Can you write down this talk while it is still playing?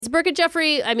Brooke and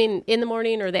Jeffrey, I mean, in the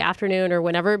morning or the afternoon or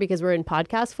whenever, because we're in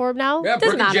podcast form now. Yeah,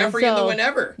 Brooke and Jeffrey in the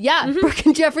whenever. Yeah, Brooke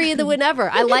and Jeffrey in the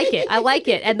whenever. I like it. I like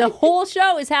it. And the whole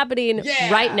show is happening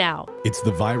right now. It's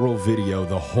the viral video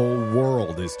the whole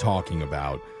world is talking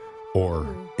about. Or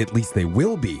at least they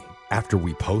will be after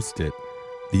we post it.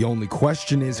 The only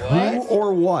question is who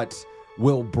or what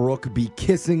will Brooke be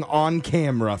kissing on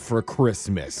camera for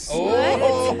Christmas?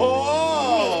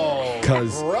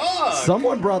 Because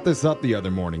someone brought this up the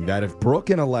other morning, that if Brooke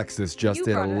and Alexis just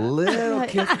did a little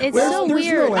kiss... It's so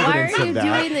weird. No Why evidence are of you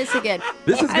that. doing this again?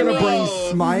 This is going to bring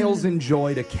smiles and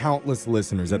joy to countless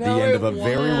listeners at the end of a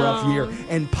very rough year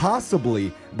and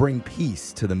possibly bring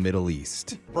peace to the Middle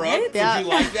East. Brooke, did you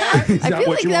like that? I feel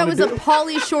like that was a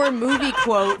Pauly Shore movie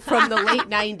quote from the late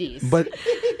 90s. But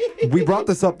we brought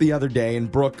this up the other day, and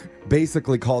Brooke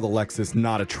basically called Alexis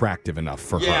not attractive enough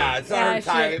for her. Yeah, it's not her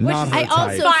type. Not her I type.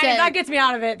 also Fine, said, if that gets me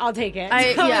out of it, I'll take it.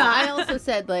 I also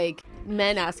said, like,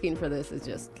 men asking for this is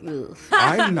just, ugh.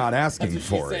 I'm not asking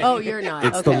for it. Oh, you're not.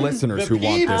 It's okay. the listeners The who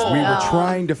want this. people. We were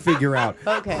trying to figure out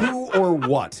Okay. who or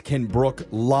what can Brooke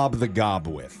lob the gob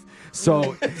with.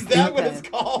 So Is that what it's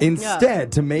called?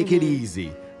 instead, to make it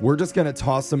easy, we're just going to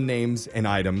toss some names and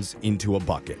items into a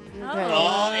bucket.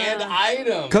 Oh, and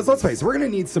items. Because let's face it, we're going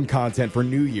to need some content for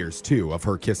New Year's, too, of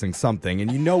her kissing something.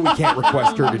 And you know we can't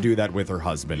request her to do that with her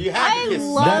husband. You have to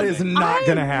kiss That is not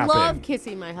going to I happen. love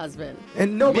kissing my husband.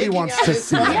 And nobody Making wants out to is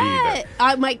see it fun.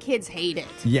 either. My kids hate it.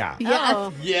 Yeah.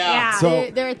 Yeah. Yeah. So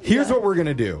They're- here's what we're going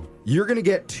to do. You're going to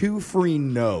get 2 free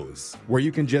no's where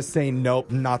you can just say,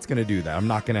 nope, I'm not going to do that. I'm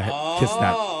not going to kiss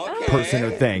that okay. person or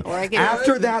thing. Or I can-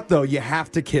 After that, though, you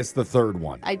have to kiss the third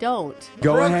one. I don't.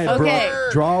 Go ahead, Okay.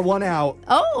 Brooke. Draw one out.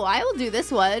 Oh, I will do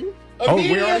this one. Oh,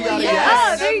 we already got a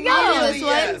yes. Oh, there you go. Immediately I'll do this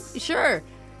yes. one. Sure.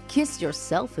 Kiss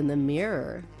yourself in the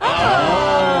mirror.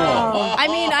 Oh. I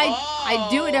mean, I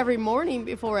do it every morning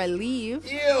before I leave.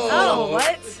 Ew. Oh,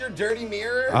 what? With your dirty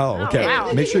mirror? Oh, okay.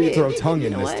 wow. Make sure you throw tongue in You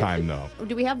know this what? time, though.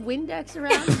 Do we have Windex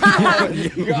around? God.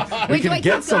 We Wait, do can I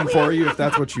get keep some going? for you if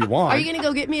that's what you want. Are you going to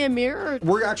go get me a mirror?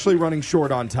 We're actually running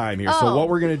short on time here. So Oh. what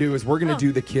we're going to do is we're going to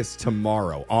do the kiss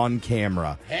tomorrow on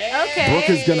camera. Hey. Brooke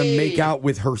is going to make out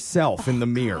with herself in the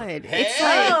mirror. God, it's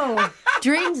like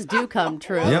dreams do come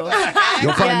true. Yep.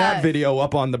 You'll find Yeah. that video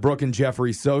up on the Brooke and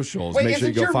Jeffrey socials. Wait, Make sure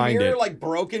you isn't go your find mirror it. like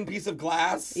broken piece of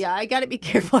glass? Yeah, I got to be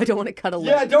careful. I don't want to cut a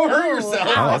lip. Yeah, don't hurt yourself.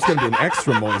 Oh, that's going to be an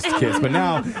extra moist kiss. But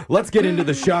now, let's get into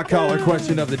the shot collar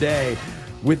question of the day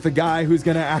with the guy who's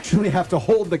going to actually have to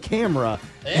hold the camera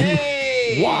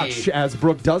Hey. and watch as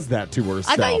Brooke does that to herself.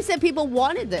 I thought you said people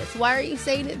wanted this. Why are you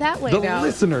saying it that way the now?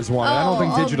 listeners want it. I don't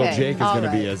think Oh, Digital okay. Jake is All going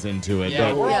to be right. as into it. Yeah,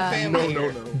 but we're Yeah. all family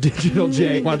here. Digital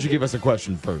Jake, why don't you give us a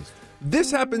question first?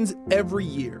 This happens every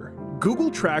year.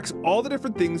 Google tracks all the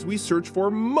different things we search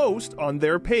for most on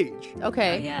their page.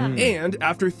 Okay. And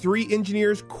after 3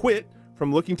 engineers quit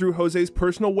from looking through Jose's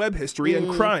personal web history and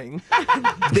crying,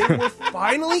 they were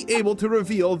finally able to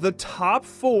reveal the top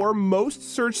 4 most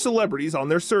searched celebrities on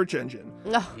their search engine.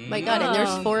 Oh, my God. And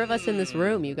there's 4 of us in this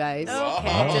room, you guys.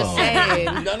 Okay. Just saying.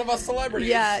 None of us celebrities.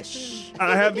 Yeah, shh.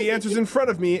 I have the answers in front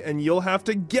of me, and you'll have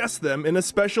to guess them in a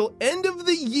special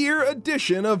end-of-the-year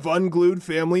edition of Unglued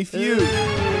Family Feud.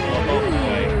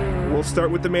 We'll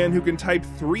start with the man who can type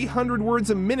 300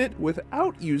 words a minute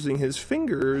without using his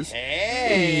fingers.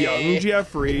 Hey. Young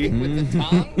Jeffrey. With the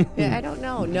tongue? Yeah, I don't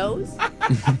know. Nose?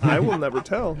 I will never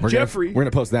tell. Jeffrey. We're going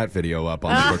to post that video up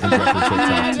on the Brooke and Jeffrey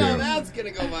I TikTok, know too. that's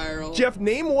going to go viral. Jeff,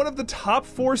 name one of the top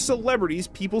 4 celebrities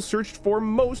people searched for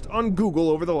most on Google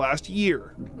over the last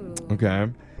year. Okay.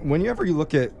 Whenever you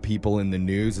look at people in the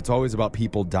news, it's always about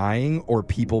people dying or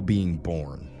people being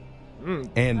born.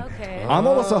 And Okay. I'm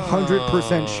almost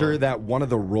 100% sure that one of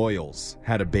the royals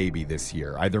had a baby this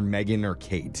year, either Meghan or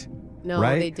Kate. No,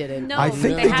 Right? they didn't. No, I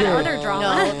think they they had did. other drama.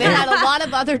 No, they had a lot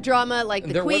of other drama, like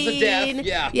the There was Queen. a death,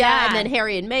 yeah. Yeah, and then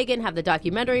Harry and Meghan have the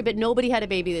documentary, but nobody had a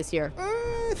baby this year.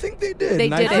 I think they did. They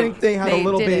and I didn't. think they had a They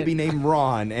little didn't. baby named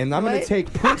Ron. And I'm going What? to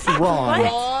take Prince Ron.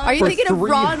 Are you for thinking of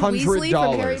Ron $300. Weasley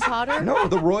from Harry Potter? No,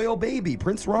 the royal baby,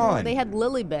 Prince Ron. They had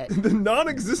Lilibet. The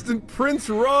non-existent Prince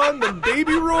Ron, the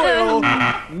baby royal,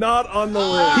 not on the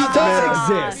list. He does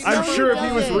exist. I'm No, he sure if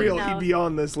he was doesn't. real, No. he'd be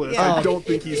on this list. Yeah. I don't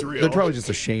think he's real. They're probably just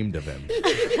ashamed of him.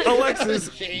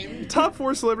 Alexis, Shame. top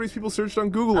 4 celebrities people searched on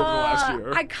Google over the last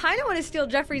year. I kind of want to steal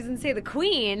Jeffrey's and say the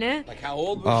Queen. Like, how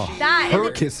old was she? That Her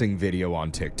and, kissing video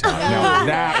on TikTok. Now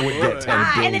that would get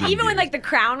 10 billion and then even when views. like The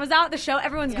Crown was out, the show,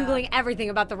 everyone's Googling everything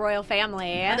about the royal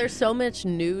family. There's so much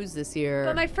news this year.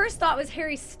 But my first thought was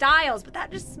Harry Styles, but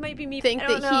that just might be me. think I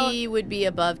don't that know. he would be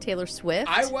above Taylor Swift.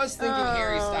 I was thinking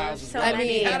Harry Styles. so I mean,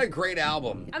 he many. had a great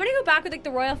album. I'm gonna go back with like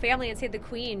the royal family and say the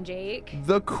Queen, Jake.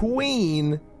 The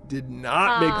Queen did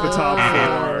not make the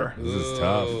top 4. This is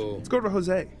tough. Let's go to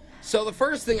Jose. So the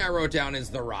first thing I wrote down is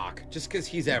The Rock, just because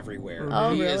he's everywhere.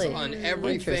 Oh, he really? is on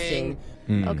everything. Interesting.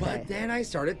 Okay. But then I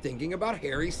started thinking about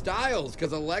Harry Styles,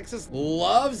 because Alexis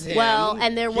loves him. Well,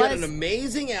 and there He had was- an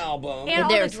amazing album. And all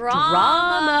the There's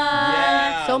drama.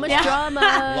 Yeah. So much A drama.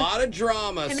 lot of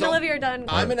drama. Him and so Olivia are done.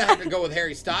 I'm going to have to go with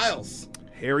Harry Styles.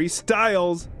 Harry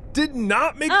Styles did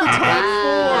not make the It's top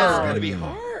going 4. to be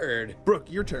hard. Brooke,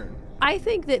 your turn. I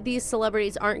think that these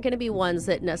celebrities aren't going to be ones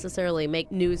that necessarily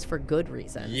make news for good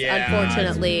reasons. Yeah,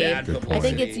 Unfortunately, it's bad publicity. I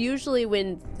think it's usually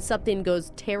when something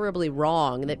goes terribly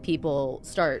wrong that people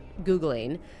start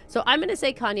Googling. So I'm going to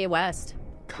say Kanye West.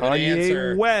 answer.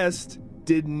 Kanye West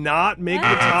did not make the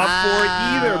top 4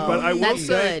 either, but I will That's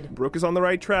say good. Brooke is on the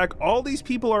right track. All these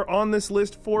people are on this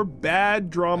list for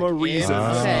bad drama reasons.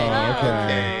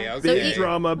 Okay. Okay. Big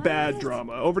drama, bad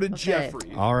drama. Over to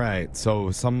Jeffrey. All right,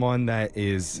 so someone that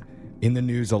is in the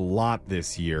news a lot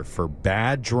this year for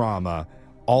bad drama,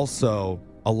 also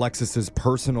Alexis's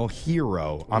personal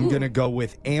hero. I'm going to go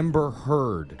with Amber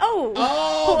Heard. Oh,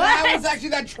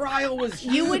 that trial was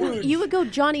huge. You would go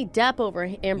Johnny Depp over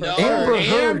Amber No. Heard. Amber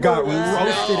Heard got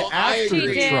roasted No, I after agree.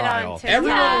 the She did on trial. TikTok.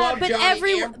 Everyone loved But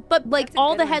Johnny. but like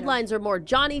all the good one, headlines are more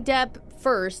Johnny Depp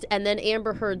first and then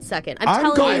Amber Heard second. I'm I'm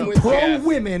telling going you. with pro Jeff.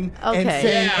 women and Okay.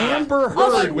 saying Yeah. Amber Heard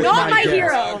Also, with not my guess.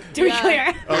 hero, to be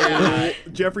clear.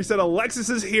 Jeffrey said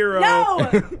Alexis's hero.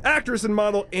 No! Actress and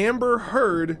model Amber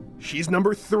Heard. She's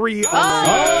number 3 on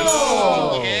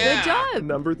Oh, the yeah. Good job. list.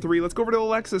 Number 3. Let's go over to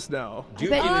Alexis now. Duke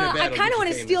even in I bed will kind be of want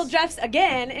to famous. steal Jeff's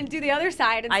again and do the other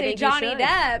side and I say think you Johnny should.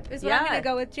 Depp is what I'm Yeah. going to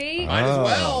go with, Jake. Might as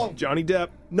well. Johnny Depp,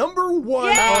 number 1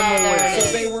 Yeah. on the there it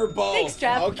list. So they were both. Thanks,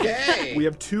 Jeff. Okay. We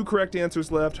have 2 correct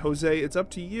answers left. Jose, it's up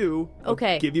to you. I'll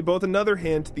Okay. give you both another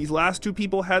hint. These last 2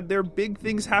 people had their big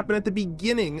things happen at the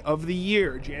beginning of the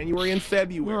year, January and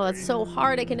February. Oh, that's so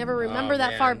hard. I can never remember Oh,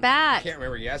 that man. far back. Can't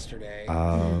remember yesterday.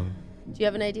 Do you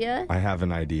have an idea? I have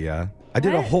an idea. I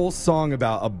did a whole song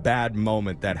about a bad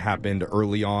moment that happened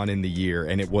early on in the year,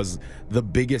 and it was the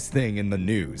biggest thing in the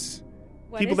news.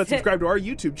 What People is that it? subscribe to our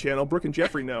YouTube channel, Brooke and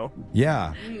Jeffrey, know. Yeah.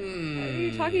 What are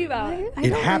you talking about?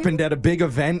 It happened at a big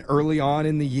event early on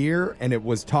in the year, and it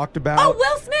was talked about. Oh,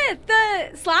 Will Smith,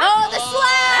 the slap? Oh, the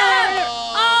slap!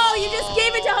 Oh, you just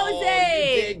gave it to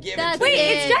Jose. You did give it That's to Wait, me.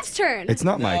 it's Jeff's turn. It's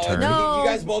not my turn. No. You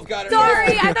guys both got it. Sorry,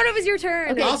 right. I thought it was your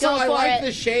turn. Okay. Also, go I for like it.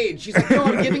 the shade. She's like, no,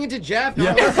 I'm giving it to Jeff.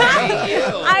 No, hey, you.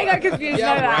 I got confused.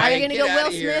 Yeah, My bad. right. Are you gonna Get go outta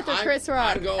Will here. Smith or Chris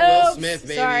Rock? I'm going Will Oops, Smith,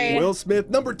 baby. sorry. Will Smith,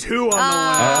 number 2 on the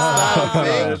list. Oh,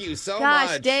 thank you so Gosh,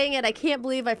 much. dang it. I can't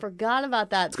believe I forgot about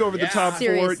that. Let's go over the Yeah. top 4.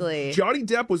 Seriously. Johnny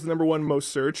Depp was the number 1 most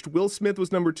searched. Will Smith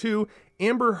was number 2.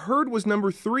 Amber Heard was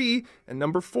number 3. And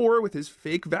number 4, with his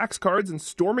fake Vax cards and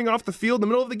storming off the field in the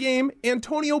middle of the game,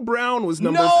 Antonio Brown was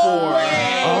number No 4. way!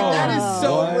 That is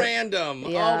so what? random.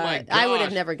 Yeah, Oh my gosh. I would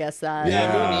have never guessed that.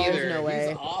 Yeah, Yeah. me neither. There's no way.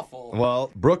 He's awful. Well,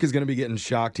 Brooke is going to be getting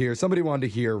shocked here. Somebody wanted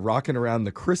to hear Rockin' Around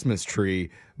the Christmas Tree,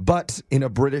 but in a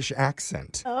British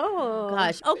accent. Oh.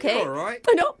 Gosh, okay. All right.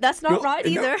 Nope, that's not right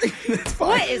No, either. that's fine.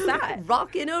 What is that?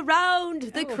 Rocking around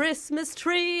the Christmas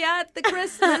tree at the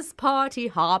Christmas party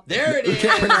hop. There it is.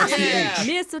 can't pronounce the Yeah. H.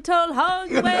 Mistletoe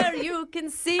hung where you can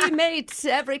see, mate.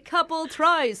 Every couple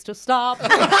tries to stop. I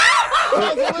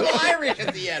was a little Irish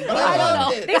at the end, but I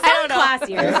loved it. They sound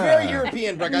classier. It was very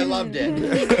European, Brooke. I loved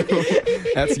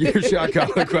it. That's your shot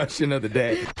collar question of the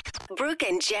day. Brooke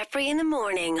and Jeffrey in the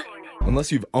morning.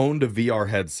 Unless you've owned a VR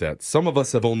headset, some of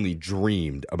us have only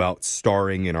dreamed about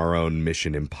starring in our own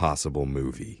Mission Impossible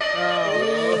movie.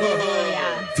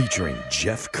 Featuring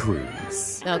Jeff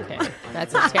Cruz. Okay,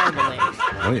 that's a terrible name.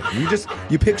 Oh, yeah.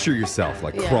 You picture yourself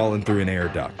like Yeah. crawling through an air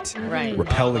duct, Right.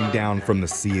 rappelling down from the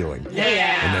ceiling, and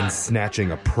then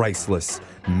snatching a priceless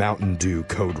Mountain Dew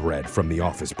Code Red from the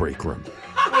office break room.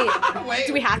 Wait.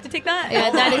 Do we have to take that? Yeah,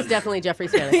 that is definitely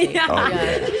Jeffrey's fantasy. Oh,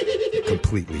 yeah.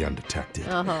 Completely undetected.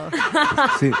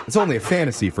 See, it's only a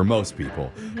fantasy for most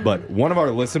people, but one of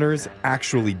our listeners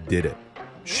actually did it.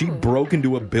 She broke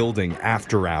into a building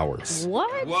after hours. What?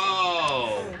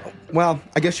 Whoa. Well,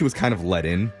 I guess she was kind of let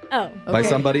in Oh. by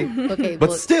somebody. Okay, But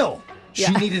well, still, she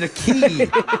Yeah. needed a key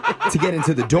to get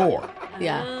into the door.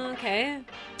 yeah. Okay.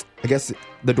 I guess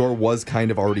the door was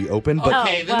kind of already open, but,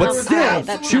 Okay, then but there was still,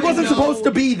 absolutely she wasn't no- supposed to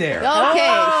be there.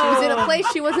 Okay, she was in a place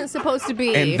she wasn't supposed to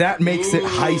be. And that makes it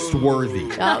heist worthy.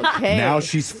 Okay. Now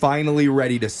she's finally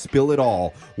ready to spill it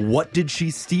all. What did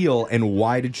she steal and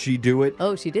why did she do it?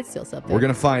 Oh, she did steal something. We're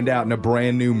going to find out in a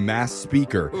brand new Mass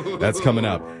Speaker. That's coming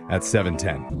up at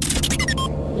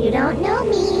 7:10. You don't know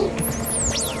me.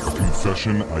 A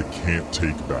confession I can't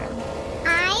take back.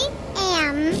 I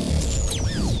am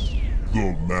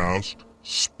The Masked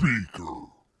Speaker.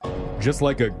 Just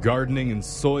like a gardening and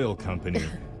soil company,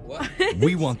 What?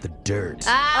 we want the dirt.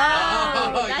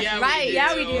 Oh, that's yeah, we right. do.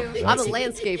 Yeah, we do. I'm a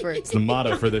landscaper. It's the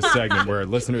motto for this segment where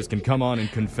listeners can come on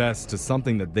and confess to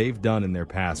something that they've done in their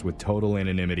past with total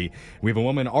anonymity. We have a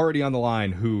woman already on the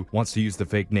line who wants to use the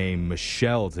fake name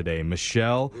Michelle today.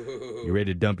 Michelle, you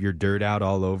ready to dump your dirt out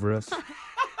all over us?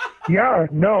 Yeah,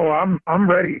 no, I'm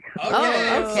ready.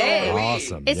 Oh, okay.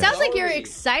 Awesome. It Yeah. sounds like you're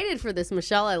excited for this,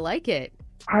 Michelle. I like it.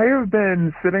 I have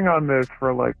been sitting on this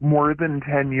for like more than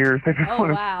 10 years. I just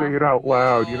want to wow. say it out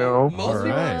loud, you know? Most people,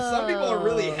 right. some people are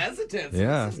really hesitant. So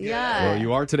Yeah. this is good. Yeah. Well,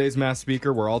 you are today's mass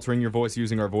speaker. We're altering your voice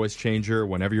using our voice changer.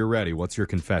 Whenever you're ready, what's your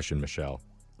confession, Michelle?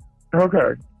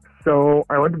 Okay. So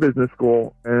I went to business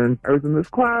school and I was in this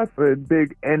class, a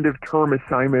big end of term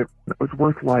assignment that was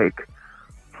worth like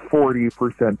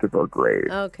 40% of our grade.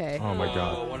 Okay. Oh, my Oh,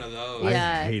 God. one of those.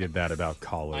 Yeah. I hated that about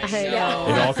college. I know.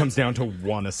 It all comes down to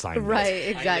one assignment. Right,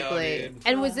 exactly. dude.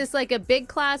 And was this like a big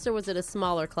class or was it a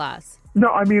smaller class? No,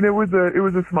 I mean, it was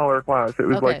a smaller class. It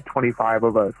was Okay. like 25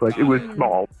 of us. Like, it was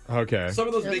small. Okay. Some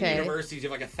of those big Okay. universities, you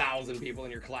have like 1,000 people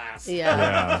in your class. Yeah.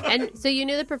 Yeah. And so you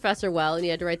knew the professor well and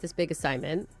you had to write this big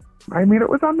assignment. I mean, it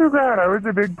was undergrad. I was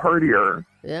a big partier.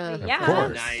 Yeah. Yeah.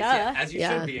 course. Nice. Duh. Yeah, as you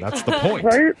Yeah. should be. That's the point.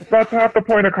 Right? That's half the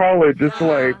point of college, just to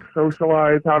like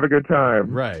socialize, have a good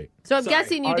time. Right. So I'm Sorry.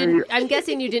 guessing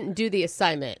you didn't do the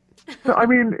assignment. So, I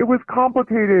mean, it was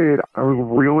complicated. I was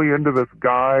really into this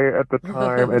guy at the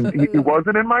time, and he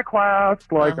wasn't in my class.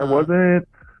 Like, I wasn't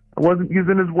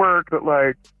using his work. But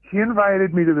like, he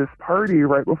invited me to this party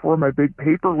right before my big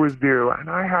paper was due, and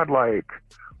I had like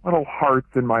little hearts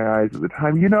in my eyes at the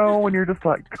time. You know, when you're just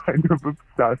like kind of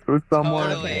obsessed with someone.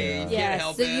 Totally. You Yeah. can't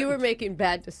help So it. you were making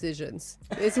bad decisions.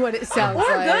 Is what it sounds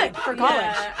Or like. good for college.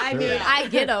 Yeah, I mean, I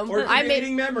get them. Or I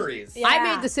creating made memories. I Yeah.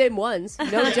 made the same ones.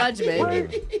 No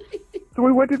judgment. So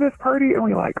we went to this party and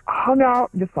we like hung out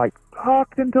and just like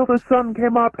talked until the sun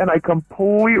came up, and I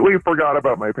completely forgot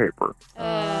about my paper.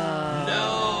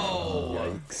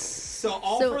 No. So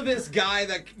all So- for this guy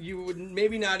that you would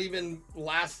maybe not even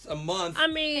last a month. I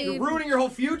mean, You're ruining your whole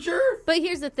future? but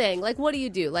here's the thing. Like, what do you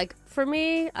do? Like, for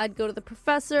me, I'd go to the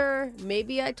professor.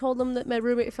 Maybe I told him that my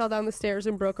roommate fell down the stairs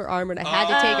and broke her arm and I had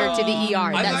to take her to the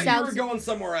ER. I That thought sounds, you were going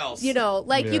somewhere else. you know,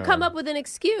 like you Yeah. come up with an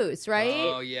excuse, right?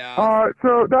 Oh, yeah.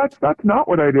 So that's not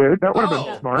what I did. That would have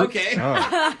been smart. Okay.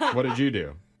 Oh, what did you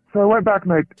do? So I went back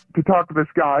and to talk to this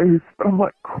guy. I'm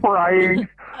like crying.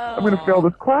 I'm going to fail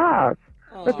this class.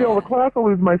 If I fail the class, I'll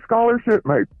lose my scholarship.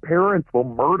 My parents will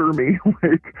murder me.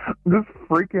 Like, I'm just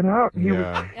freaking out. He was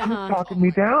talking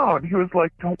me down. He was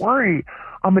like, don't worry.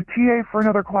 I'm a TA for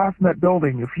another class in that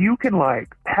building. If you can,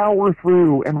 like, power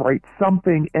through and write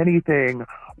something, anything,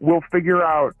 we'll figure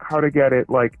out how to get it,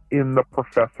 like, in the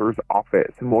professor's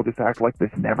office. And we'll just act like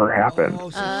this never happened. Oh,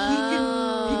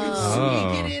 so he could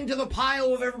sneak it into the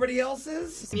pile of everybody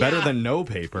else's? Better than no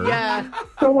paper. Yeah.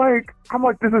 So, like, I'm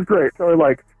like, this is great. So I,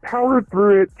 like, powered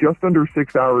through it just under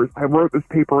 6 hours. I wrote this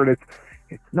paper, and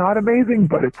it's not amazing,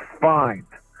 but it's fine.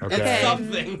 It's Okay.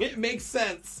 something. It makes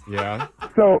sense. Yeah.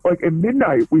 So, like, at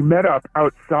midnight, we met up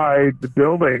outside the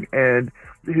building, and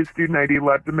his student ID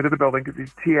led him into the building because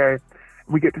he's TA.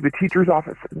 We get to the teacher's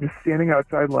office, and just standing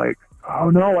outside like,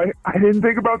 oh, no, I didn't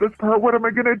think about this part. What am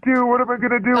I going to do? What am I going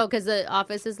to do? Oh, because the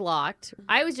office is locked.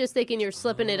 I was just thinking you're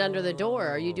slipping it under the door.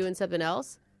 Are you doing something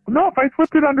else? No, if I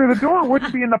slipped it under the door, it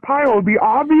wouldn't be in the pile. It would be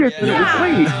obvious that it was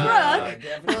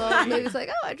late. Well, maybe it's like,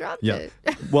 oh, I dropped Yeah. it.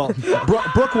 Well,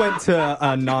 Brooke went to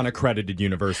a non-accredited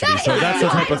university, so that's the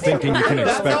type of thinking you can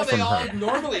That's how expect they from all her.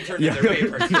 normally turn in their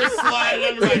papers. Just slide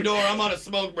it under my door. I'm on a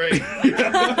smoke break.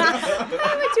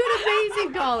 I went to an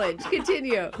amazing college.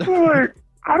 Continue. Like,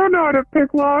 I don't know how to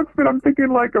pick locks, but I'm thinking,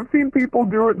 like, I've seen people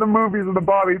do it in the movies of the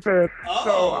Bobby Pit.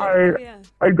 So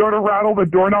I go to rattle the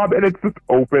doorknob, and it's just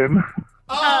open.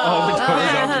 Oh, the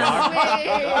door's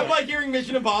unlocked. I'm like hearing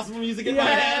Mission Impossible music in my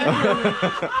head.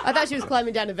 I thought she was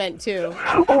climbing down a vent, too.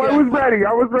 Oh, I was ready.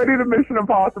 I was ready to Mission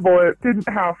Impossible. It didn't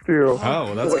have to. Oh,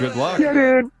 well, that's good luck. Get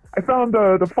in. I found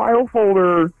the file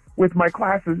folder with my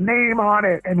class's name on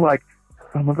it, and like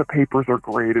some of the papers are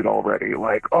graded already.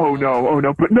 Like, oh no,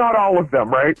 but not all of them,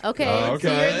 right? Okay, Oh, so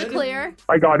you're in okay. the clear.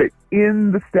 I got it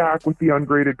in the stack with the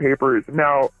ungraded papers.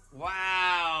 Now,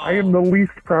 Wow. I am the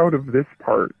least proud of this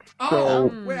part.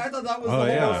 Oh, wait, I thought that was Oh,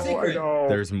 the yeah. whole secret.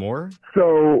 There's more?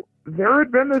 So there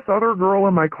had been this other girl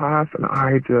in my class, and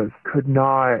I just could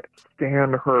not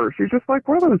stand her. She's just like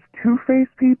one of those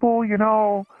two-faced people, you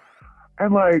know?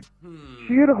 And, like,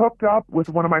 she had hooked up with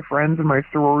one of my friends and my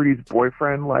sorority's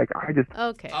boyfriend. Like, I just...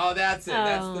 Okay. Oh, that's it.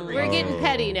 That's the reason. We're getting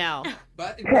petty now.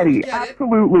 But Petty, get it.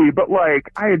 absolutely. But,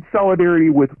 like, I had solidarity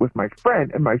with my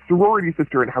friend and my sorority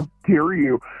sister, and how dare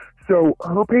you? So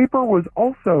her paper was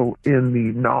also in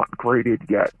the not graded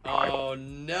yet pile. Oh,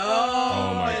 no.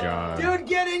 Oh, my God. Dude,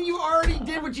 get in. You already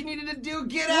did what you needed to do.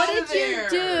 Get What out of did there. you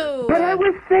do? But I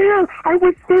was there, and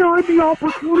the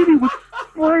opportunity was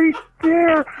right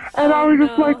there. And I was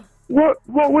just like, what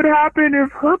would happen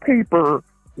if her paper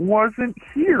wasn't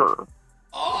here?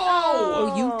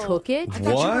 Oh. Oh, you took it? I thought you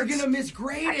were What? going to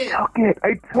misgrade it.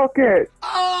 I took it.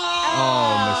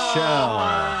 Oh,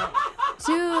 Michelle.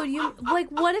 Dude,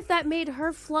 what if that made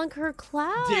her flunk her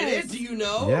class? Did it? Do you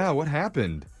know? Yeah, what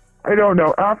happened? I don't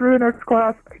know. After the next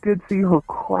class, I did see her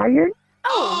crying.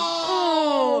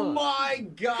 Oh, my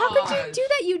God. How could you do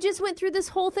that? You just went through this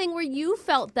whole thing where you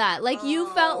felt that. Like, you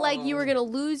felt like you were going to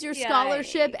lose your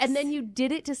scholarship, and then you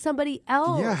did it to somebody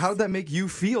else. Yeah, how'd that make you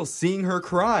feel seeing her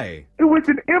cry? It was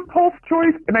an impulse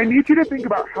choice, and I need you to think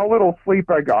about how little sleep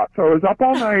I got. So I was up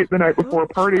all night the night before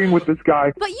partying with this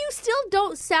guy. But you still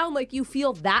don't sound like you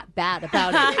feel that bad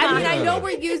about it. I mean, I know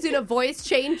we're using a voice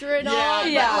changer and all,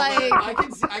 but like...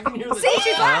 I can hear the... See,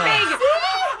 she's laughing!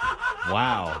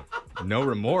 Wow. No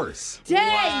remorse.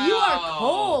 Dang, you are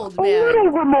cold, A man. little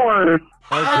remorse.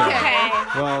 Okay.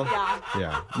 Well,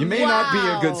 yeah. You may not be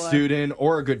a good Wow. student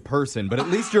or a good person, but at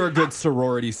least you're a good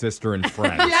sorority sister and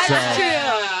friend. That's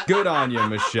so, good on you,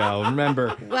 Michelle.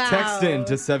 Remember, Wow. text in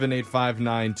to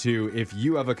 78592 if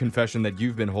you have a confession that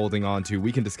you've been holding on to.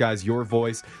 We can disguise your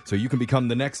voice so you can become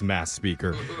the next mass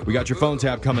speaker. We got your phone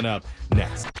tap coming up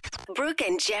next. Brooke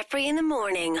and Jeffrey in the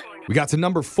morning. We got to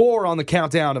number 4 on the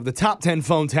countdown of the top 10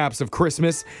 phone taps of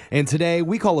Christmas. And today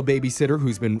we call a babysitter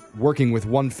who's been working with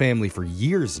one family for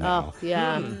years now. Oh,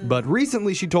 yeah. But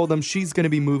recently she told them she's going to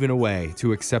be moving away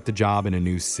to accept a job in a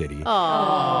new city.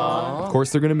 Aww. Of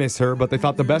course, they're going to miss her, but they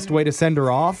thought the best way to send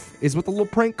her off is with a little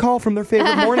prank call from their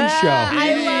favorite morning show.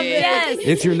 I love it. Yes.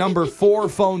 It's your number 4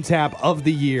 phone tap of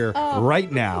the year right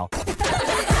now.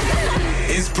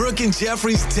 It's Brooke and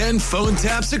Jeffrey's 10 phone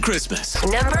taps of Christmas.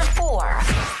 Number 4.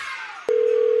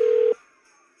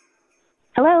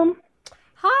 Hello.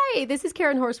 Hi, this is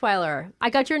Karen Horsweiler. I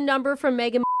got your number from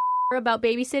Megan about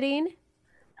babysitting.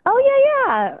 Oh,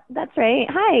 yeah. That's right.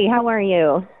 Hi, how are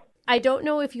you? I don't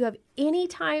know if you have any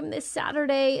time this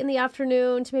Saturday in the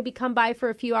afternoon to maybe come by for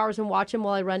a few hours and watch him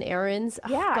while I run errands.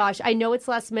 Yeah. Oh, gosh, I know it's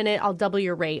last minute. I'll double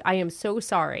your rate. I am so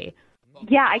sorry.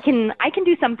 Yeah, I can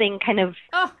do something kind of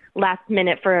last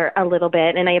minute for a little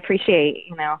bit, and I appreciate,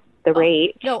 the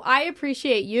rate. No, I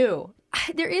appreciate you.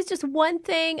 There is just one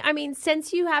thing. I mean,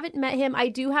 since you haven't met him, I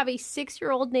do have a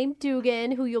 6-year-old named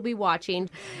Dugan who you'll be watching.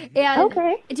 And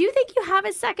Okay. do you think you have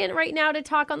a second right now to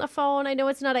talk on the phone? I know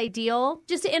it's not ideal.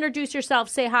 Just to introduce yourself,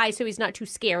 say hi so he's not too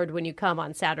scared when you come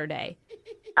on Saturday.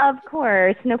 Of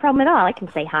course, no problem at all. I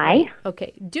can say hi.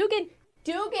 Okay. Dugan,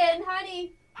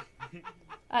 honey.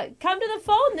 Come to the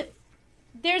phone.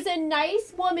 There's a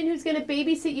nice woman who's going to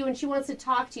babysit you and she wants to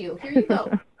talk to you. Here you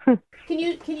go.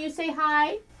 Can you say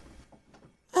hi?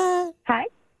 Hi.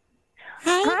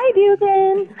 Hi,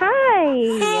 Dugan.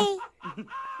 Hi.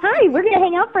 Hi, we're going to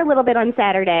hang out for a little bit on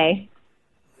Saturday.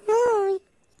 Oh,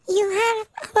 you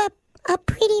have a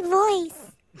pretty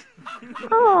voice.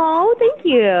 Oh, thank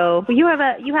you. You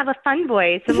have a fun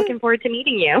voice. I'm looking forward to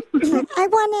meeting you. I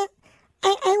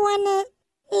wanna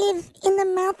live in the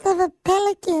mouth of a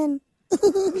pelican.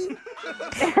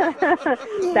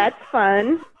 That's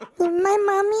fun. My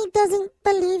mommy doesn't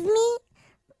believe me,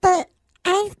 but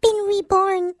I've been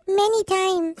reborn many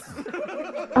times.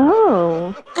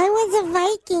 Oh. I was a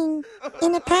Viking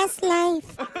in a past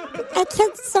life. I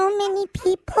killed so many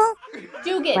people.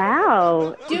 Dugan.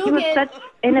 Wow. You have such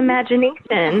an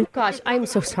imagination. Gosh, I'm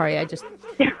so sorry.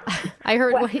 I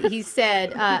heard what he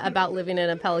said about living in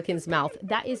a pelican's mouth.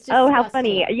 That is just Oh, how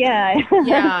funny. Yeah.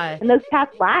 Yeah. And those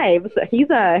past lives. He's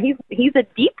a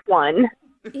deep one.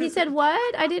 He said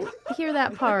what? I didn't hear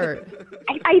that part.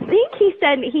 I think he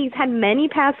said he's had many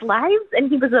past lives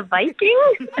and he was a Viking.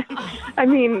 I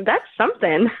mean, that's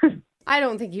something. I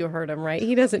don't think you heard him right.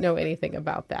 He doesn't know anything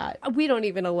about that. We don't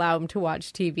even allow him to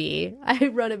watch TV. I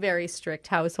run a very strict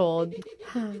household.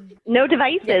 No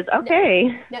devices.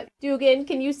 Okay. Now, Dugan,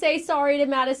 can you say sorry to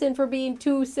Madison for being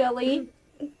too silly?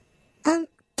 Can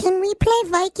we play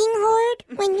Viking Horde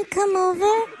when you come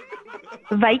over?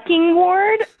 Viking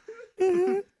Ward?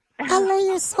 Mm-hmm. I'll lay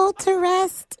your soul to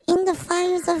rest in the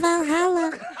fires of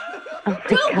Valhalla.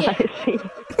 Dugan!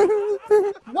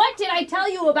 What did I tell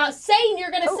you about saying you're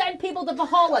going to send people to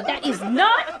Valhalla? That is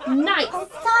not nice. I'm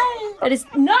sorry. That is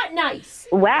not nice.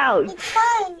 Wow. It's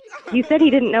fun. You said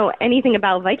he didn't know anything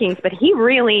about Vikings, but he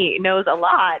really knows a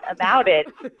lot about it.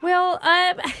 Well,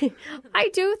 I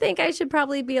do think I should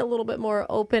probably be a little bit more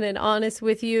open and honest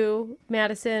with you,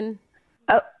 Madison.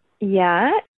 Oh,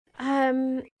 yeah?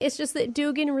 It's just that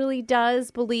Dugan really does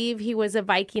believe he was a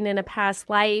Viking in a past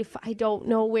life. I don't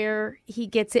know where he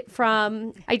gets it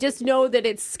from. I just know that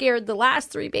it scared the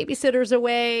last 3 babysitters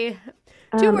away.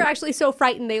 2 were actually so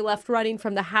frightened they left running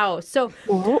from the house. So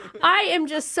I am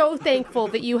just so thankful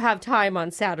that you have time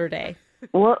on Saturday.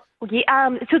 Well,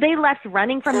 so they left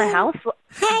running from the house?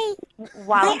 Hi.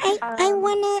 Wow.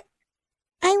 I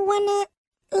wanna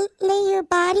lay your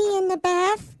body in the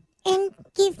bath and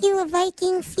give you a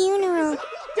Viking funeral.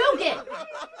 Dugan!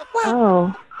 What?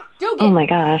 Oh. Dugan! Oh, my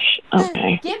gosh.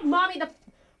 Okay. Give Mommy the...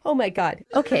 Oh, my God.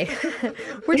 Okay.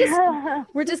 We're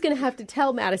just going to have to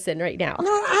tell Madison right now.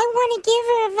 No, I want to give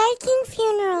her a Viking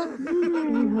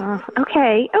funeral.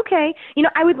 Okay. You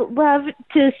know, I would love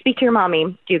to speak to your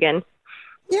mommy, Dugan.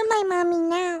 You're my mommy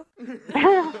now.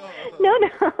 No.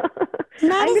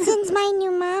 Madison's my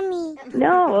new mommy.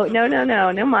 No, mommy. Dugan,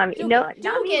 No, not me, Dugan,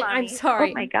 mommy. I'm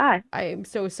sorry. Oh, my God. I am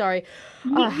so sorry.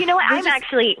 You know what? I'm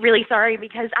actually really sorry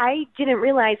because I didn't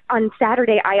realize on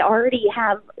Saturday I already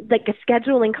have like a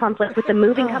scheduling conflict with the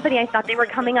moving company. I thought they were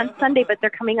coming on Sunday, but they're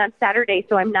coming on Saturday,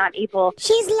 so I'm not able.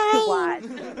 She's to lying. watch.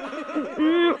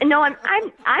 No, I'm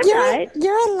not.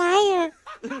 You're a liar.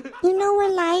 You know where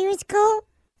liars go?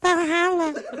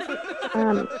 Valhalla.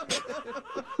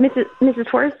 Mrs.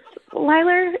 Forrest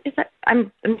Liler? Is that?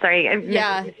 I'm sorry.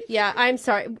 Yeah. I'm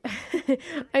sorry.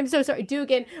 I'm so sorry,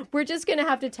 Dugan. We're just gonna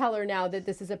have to tell her now that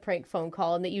this is a prank phone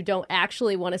call and that you don't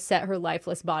actually want to set her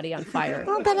lifeless body on fire.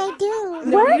 Oh, but I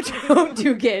do. No, you don't,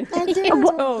 Dugan. I do. You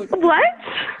don't. What?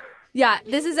 Yeah,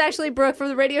 this is actually Brooke from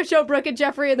the radio show Brooke and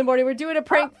Jeffrey in the Morning. We're doing a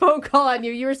prank phone call on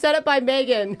you. You were set up by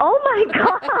Megan. Oh my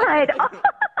God.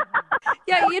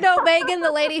 Yeah, you know Megan,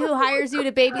 the lady who hires you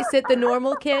to babysit the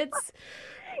normal kids?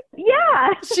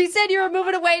 Yeah. She said you were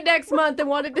moving away next month and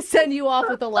wanted to send you off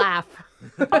with a laugh.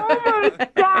 Oh my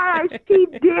gosh, she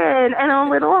did. And a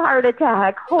little heart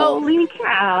attack. Holy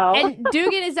cow. And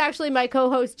Dugan is actually my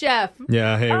co-host, Jeff.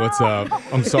 Yeah, hey, what's up?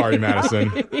 I'm sorry, Madison.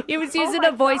 He was using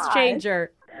a voice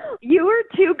changer. You were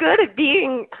too good at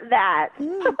being that.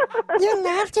 Your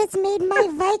laugh just made my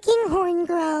Viking horn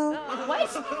grow. What?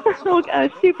 Oh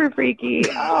gosh, super freaky.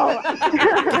 Oh.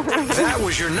 That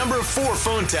was your number 4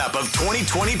 phone tap of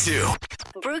 2022.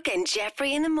 Brooke and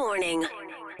Jeffrey in the morning.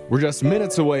 We're just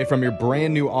minutes away from your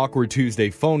brand new Awkward Tuesday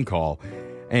phone call.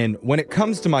 And when it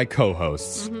comes to my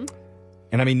co-hosts,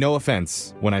 and I mean no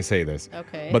offense when I say this,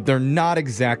 but they're not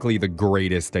exactly the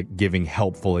greatest at giving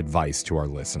helpful advice to our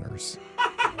listeners.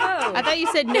 I thought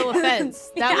you said no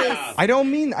offense. That was... I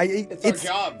don't mean... It's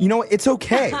our job. You know, it's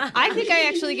okay. I think I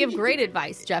actually give great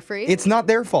advice, Jeffrey. It's not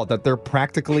their fault that they're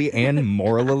practically and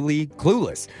morally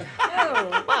clueless.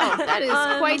 Oh, wow. That is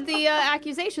quite the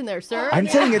accusation there, sir. I'm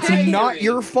saying it's not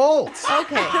your fault.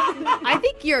 Okay. I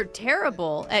think you're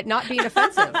terrible at not being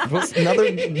offensive. That's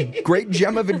another great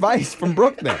gem of advice from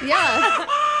Brooke there. Yeah.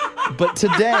 But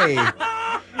today,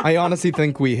 I honestly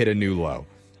think we hit a new low.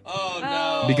 Oh,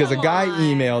 no. Because a guy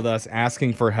emailed us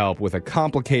asking for help with a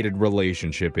complicated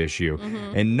relationship issue.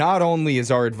 And not only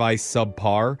is our advice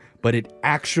subpar, but it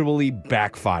actually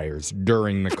backfires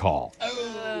during the call.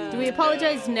 Do we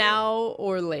apologize now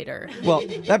or later? Well,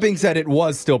 that being said, it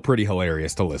was still pretty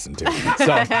hilarious to listen to.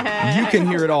 So you can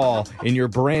hear it all in your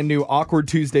brand new Awkward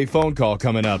Tuesday phone call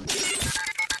coming up.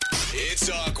 It's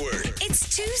awkward.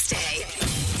 It's Tuesday.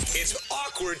 It's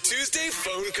Awkward Tuesday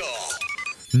phone call.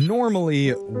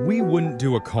 Normally, we wouldn't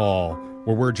do a call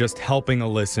where we're just helping a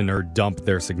listener dump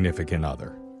their significant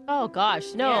other. Oh,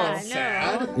 gosh, no.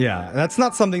 Yeah, that's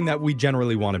not something that we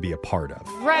generally want to be a part of.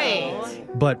 Right.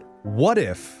 But what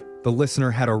if the listener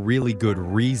had a really good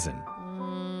reason?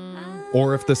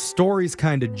 Or if the story's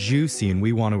kind of juicy and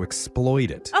we want to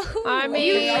exploit it. I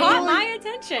mean, you caught my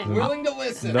attention. Willing to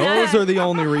listen. Those are the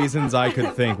only reasons I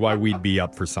could think why we'd be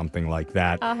up for something like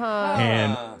that.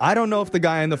 And I don't know if the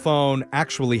guy on the phone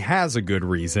actually has a good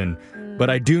reason, but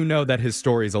I do know that his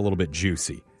story is a little bit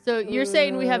juicy. So you're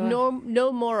saying we have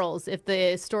no morals if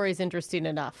the story's interesting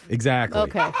enough? Exactly.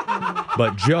 Okay.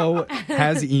 But Joe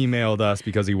has emailed us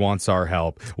because he wants our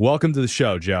help. Welcome to the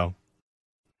show, Joe.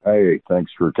 Hey,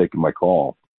 thanks for taking my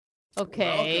call.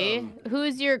 Okay.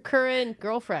 Who's your current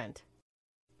girlfriend?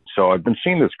 So I've been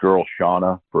seeing this girl,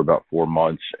 Shauna, for about 4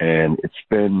 months, and it's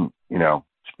been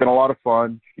a lot of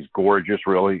fun. She's gorgeous,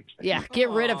 really. Yeah, get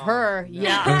rid of her.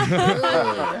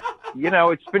 Yeah.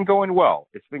 It's been going well.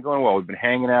 We've been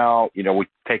hanging out. We've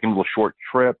taken a little short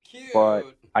trip, but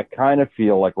I kind of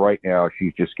feel like right now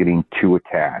she's just getting too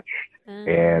attached.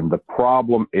 And the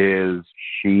problem is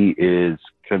she is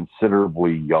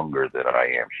considerably younger than I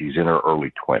am. She's in her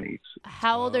early 20s.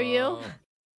 How old are you?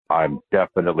 I'm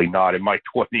definitely not in my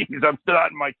 20s. I'm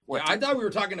not in my 20s. Yeah, I thought we were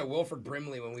talking to Wilford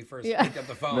Brimley when we first picked up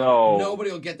the phone. No. Nobody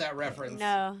will get that reference.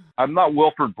 No. I'm not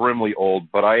Wilford Brimley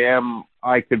old, but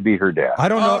I could be her dad. I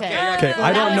don't know. Okay,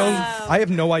 I don't know. I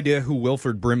have no idea who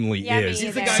Wilford Brimley is.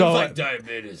 He's the guy so who's like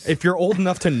diabetes. if you're old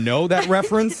enough to know that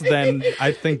reference, then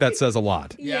I think that says a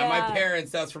lot. Yeah, my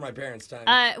parents, that's for my parents'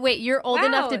 time. Wait, you're old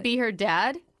enough to be her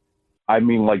dad? I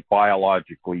mean, like,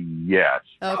 biologically, yes.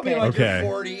 Okay. Like Okay.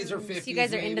 your 40s or 50s. So you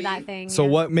guys are into that thing. So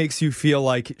what makes you feel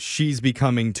like she's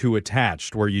becoming too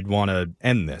attached where you'd want to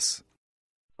end this?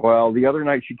 Well, the other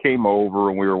night she came over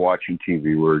and we were watching TV.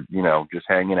 We were, just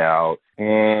hanging out.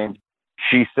 And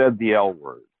she said the L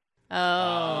word.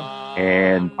 Oh.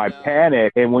 And I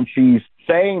panicked. And when she's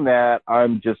saying that,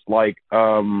 I'm just like,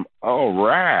 oh,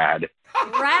 rad.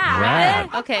 Rad.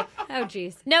 Okay. Oh,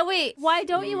 jeez. Now, wait, why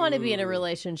don't you want to be in a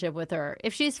relationship with her?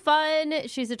 If she's fun,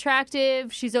 she's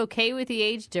attractive, she's okay with the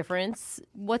age difference,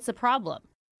 what's the problem?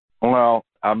 Well,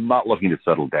 I'm not looking to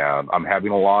settle down. I'm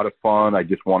having a lot of fun. I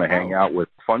just want to hang out with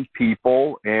fun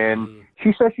people. And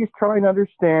she says she's trying to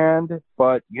understand,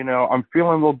 but, I'm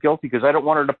feeling a little guilty because I don't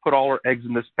want her to put all her eggs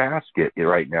in this basket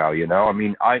right now, I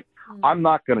mean, I'm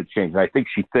not going to change. And I think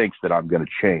she thinks that I'm going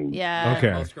to change. Yeah.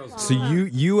 Okay. So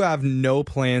you have no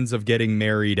plans of getting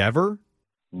married ever?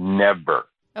 Never.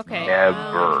 Okay.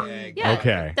 Never. Yeah,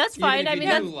 Okay. that's fine. I if mean,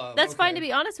 you that's, do love, that's fine to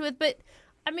be honest with, but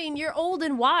I mean, you're old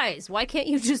and wise. Why can't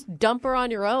you just dump her on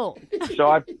your own? So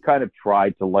I've kind of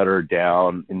tried to let her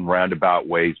down in roundabout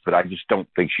ways, but I just don't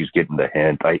think she's getting the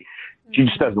hint. She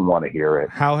just doesn't want to hear it.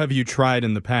 How have you tried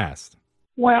in the past?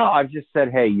 Well, I've just said,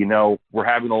 hey, we're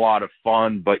having a lot of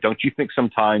fun, but don't you think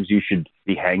sometimes you should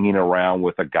be hanging around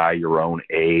with a guy your own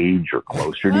age or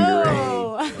closer to your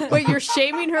age? Wait, you're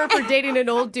shaming her for dating an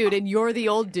old dude and you're the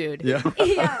old dude. Yeah.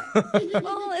 Yeah.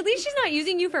 Well, at least she's not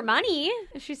using you for money.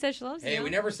 If she says she loves you. Hey, we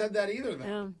never said that either, though.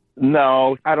 Yeah.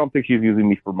 No, I don't think she's using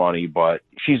me for money, but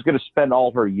she's going to spend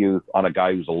all her youth on a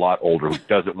guy who's a lot older, who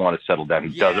doesn't want to settle down,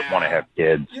 who doesn't want to have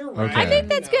kids. You're right. I think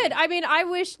that's good. I mean, I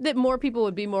wish that more people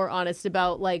would be more honest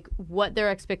about what their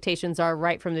expectations are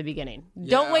right from the beginning.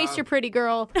 Don't waste your pretty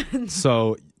girl.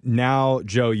 So now,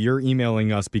 Joe, you're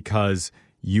emailing us because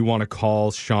you want to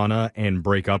call Shauna and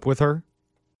break up with her?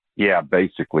 Yeah,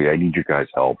 basically. I need your guys'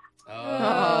 help.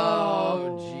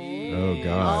 Oh, geez. Oh,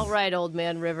 God. All right, old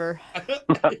man River.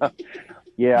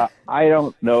 Yeah, I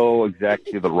don't know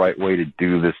exactly the right way to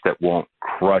do this that won't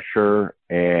crush her,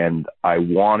 and I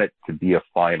want it to be a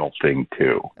final thing,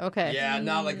 too. Okay. Yeah,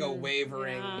 not like a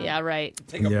wavering. Yeah, right.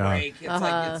 Take a break. It's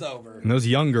like it's over. And those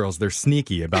young girls, they're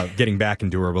sneaky about getting back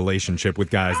into a relationship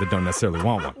with guys that don't necessarily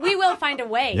want one. We will find a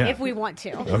way Yeah. if we want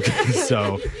to. Okay,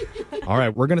 so, all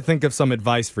right, we're going to think of some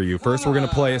advice for you. First, we're going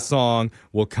to play a song.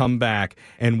 We'll come back,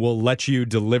 and we'll let you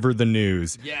deliver the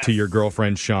news to your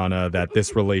girlfriend, Shauna, that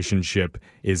this relationship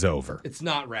is over. It's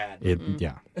not rad.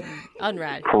 Yeah.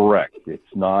 Unrad. Correct. It's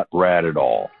not rad at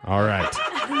all. All right.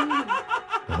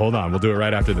 Well, hold on. We'll do it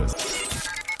right after this.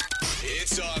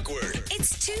 It's awkward.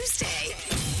 It's Tuesday.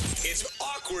 It's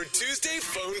Awkward Tuesday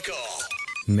phone call.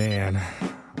 Man,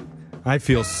 I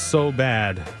feel so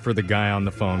bad for the guy on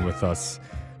the phone with us.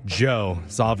 Joe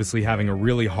is obviously having a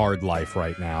really hard life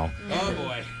right now. Oh,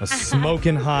 boy. A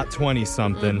smoking hot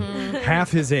 20-something,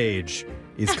 half his age,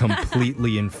 is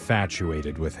completely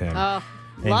infatuated with him. Oh,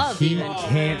 and love he even.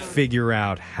 can't figure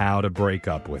out how to break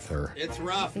up with her. It's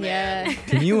rough, man. Yeah.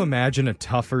 Can you imagine a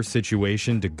tougher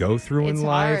situation to go through It's in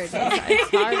hard. life? It's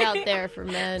hard out there for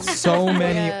men. So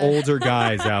many Yeah. older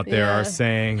guys out there Yeah. are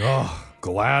saying, oh,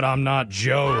 glad I'm not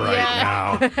Joe right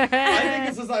now. I think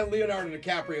this is how Leonardo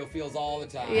DiCaprio feels all the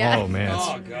time. Yeah. Oh, man.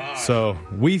 Oh, God. So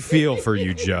we feel for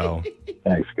you, Joe.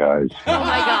 Thanks, guys. Oh,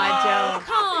 my God, Joe.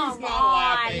 Come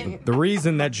on. The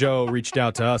reason that Joe reached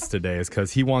out to us today is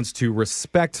because he wants to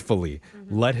respectfully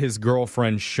let his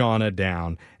girlfriend Shauna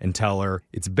down and tell her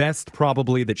it's best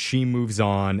probably that she moves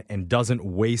on and doesn't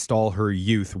waste all her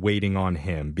youth waiting on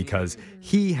him because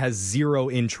he has zero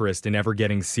interest in ever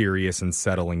getting serious and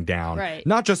settling down. Right.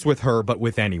 Not just with her, but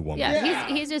with any woman. Yeah,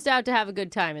 he's just out to have a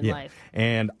good time in life.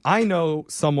 And I know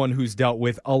someone who's dealt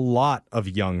with a lot of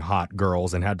young, hot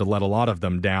girls and had to let a lot of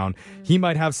them down. He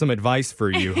might have some advice for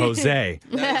you. Jose,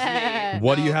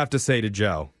 what do you have to say to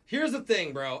Joe? Here's the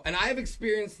thing, bro, and I've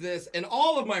experienced this, and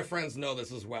all of my friends know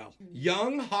this as well.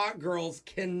 Young, hot girls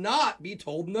cannot be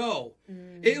told no.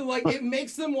 It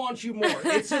makes them want you more.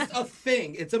 It's just a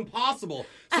thing. It's impossible.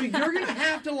 So you're gonna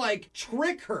have to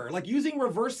trick her, using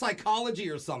reverse psychology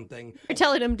or something. You're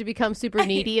telling him to become super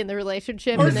needy in the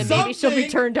relationship, Or and then maybe she'll be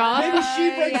something. turned off. Maybe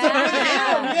she breaks up with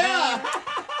him. Yeah.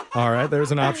 All right,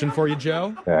 there's an option for you,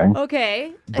 Joe. Okay.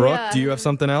 Okay. Brooke, Yeah. do you have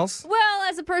something else? Well, Well,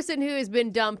 as a person who has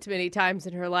been dumped many times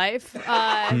in her life,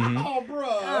 Oh,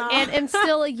 bro. and am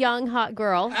still a young, hot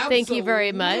girl, thank you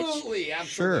very much. Absolutely.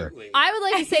 Sure. I would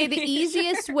like to say the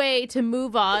easiest way to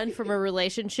move on from a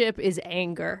relationship is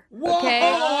anger. Whoa, Okay?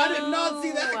 I did not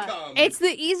see that come. It's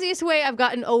the easiest way I've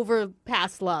gotten over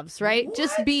past loves, right?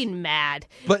 Just being mad.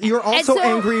 But you're also so-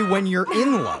 angry when you're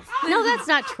in love. No, that's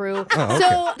not true. Oh, okay.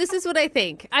 So this is what I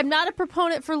think. I'm not a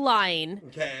proponent for lying.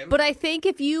 Okay. But I think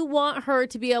if you want her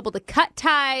to be able to cut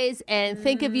ties and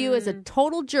think of you as a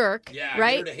total jerk, Yeah,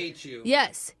 right? her to hate you.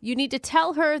 Yes, you need to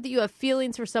tell her that you have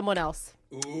feelings for someone else.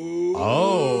 Ooh.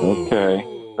 Oh.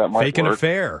 Okay. That might Fake an work.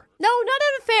 affair. No, not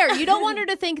unfair. You don't want her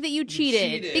to think that you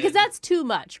cheated, cheated. because that's too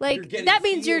much. You're Like, getting that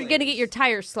means you're feelings. going to get your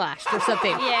tires slashed or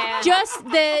something. Yeah. Just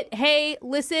that, hey,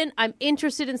 listen, I'm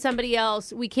interested in somebody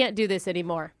else. We can't do this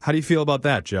anymore. How do you feel about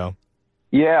that, Joe?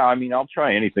 Yeah, I mean, I'll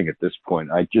try anything at this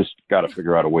point. I just got to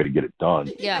figure out a way to get it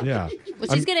done. Yeah. Yeah. Well,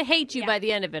 she's going to hate you by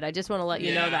the end of it. I just want to let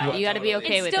you know that. You got to be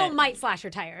okay It with still it. might slash her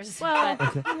tires. Well,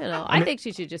 I think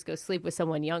she should just go sleep with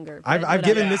someone younger. but I've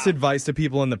given whatever. this advice to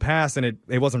people in the past, and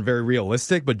it wasn't very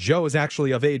realistic, but Joe is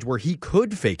actually of age where he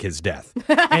could fake his death,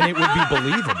 and it would be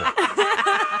believable.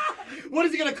 What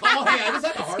is he going to call? Hey, I just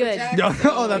had a heart good. attack.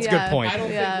 Oh, that's a Yeah. good point. I don't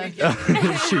think we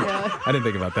can. Shoot, I didn't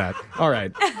think about that. All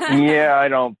right. Yeah, I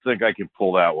don't think I can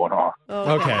pull that one off.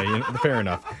 Okay, fair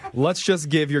enough. Let's just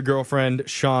give your girlfriend,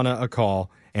 Shauna, a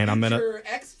call, and I'm going to... Future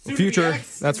ex, soon to be Future,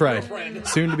 ex, that's right. girlfriend.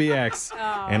 Soon to be ex.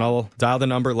 And I'll dial the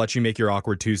number, let you make your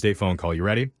awkward Tuesday phone call. You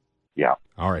ready? Yeah.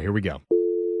 All right, here we go.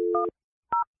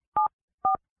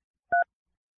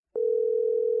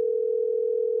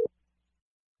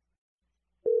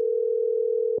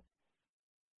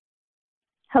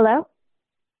 Hello?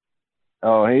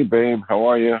 Oh, hey, babe. How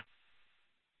are you?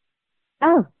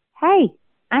 Oh, hey.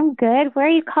 I'm good. Where are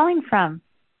you calling from?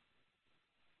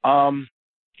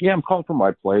 Yeah, I'm calling from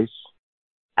my place.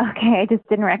 Okay, I just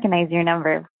didn't recognize your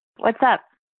number. What's up?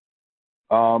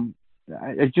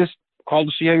 I just called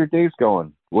to see how your day's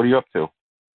going. What are you up to?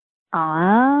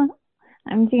 Aw,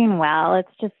 I'm doing well.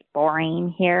 It's just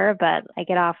boring here, but I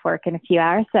get off work in a few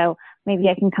hours, so maybe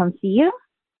I can come see you.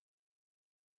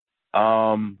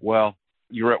 Well,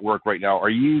 you're at work right now. Are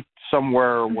you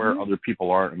somewhere where other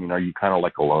people aren't? I mean, are you kind of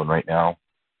like alone right now?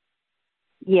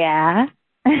 Yeah.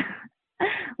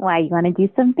 Why, you want to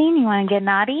do something? You want to get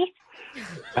naughty?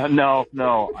 No.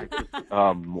 I just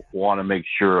want to make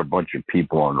sure a bunch of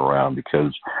people aren't around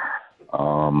because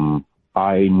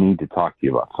I need to talk to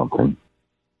you about something.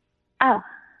 Oh,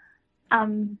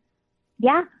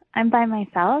 yeah, I'm by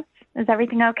myself. Is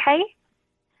everything okay?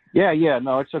 Yeah,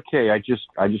 no, it's okay. I just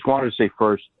wanted to say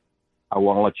first, I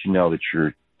want to let you know that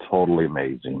you're totally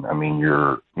amazing. I mean,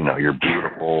 you're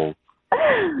beautiful,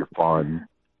 you're fun.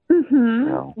 Mm-hmm. You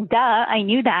know. Duh, I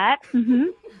knew that.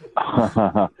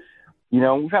 Mm-hmm.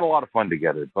 We've had a lot of fun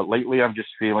together, but lately I'm just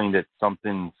feeling that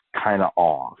something's kind of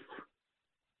off.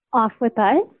 Off with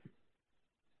us?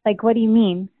 Like, what do you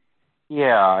mean?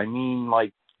 Yeah, I mean,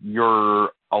 like, you're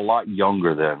a lot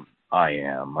younger than I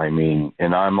am. I mean,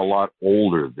 and I'm a lot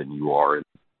older than you are.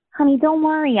 Honey, don't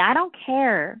worry. I don't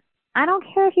care. I don't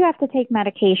care if you have to take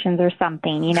medications or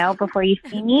something, before you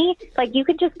see me. Like, you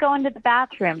could just go into the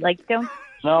bathroom. Like, don't...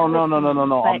 No.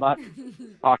 I'm not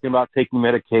talking about taking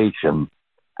medication.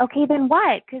 Okay, then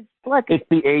what? Because, look... It's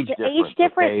the age difference.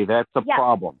 difference. Okay, that's a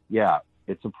problem. Yeah,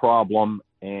 it's a problem,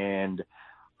 and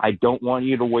I don't want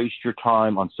you to waste your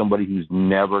time on somebody who's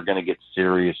never going to get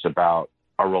serious about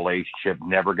a relationship,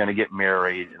 never going to get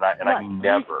married, and I mean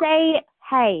never.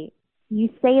 You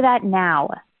say that now.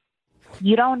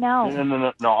 You don't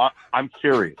know. No, I'm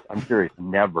serious.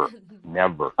 Never.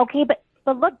 Okay, but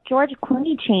look, George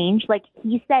Clooney changed. Like,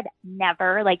 he said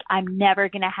never. Like, I'm never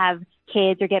going to have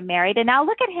kids or get married. And now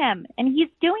look at him. And he's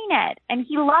doing it. And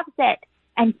he loves it.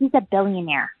 And he's a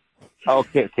billionaire.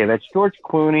 Okay, that's George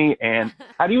Clooney. And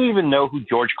how do you even know who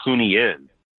George Clooney is?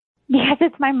 Because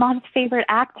it's my mom's favorite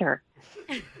actor.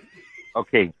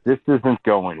 Okay, this isn't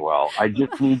going well. I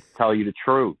just need to tell you the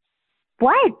truth.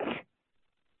 What?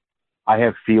 I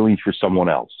have feelings for someone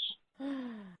else.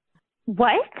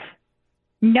 What?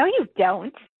 No, you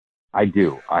don't. I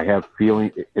do. I have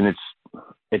feelings, and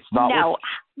it's not.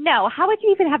 No. How would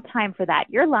you even have time for that?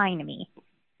 You're lying to me.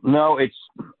 No,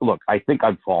 look, I think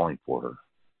I'm falling for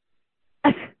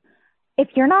her. If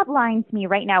you're not lying to me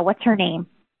right now, what's her name?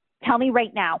 Tell me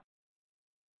right now.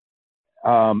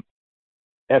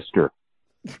 Esther.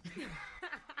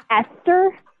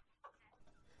 Esther?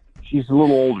 She's a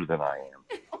little older than I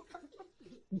am.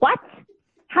 What?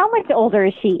 How much older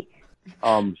is she?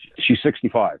 She's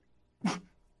 65.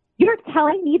 You're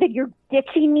telling me that you're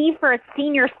ditching me for a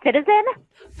senior citizen?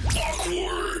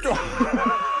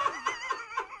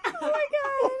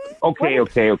 Okay.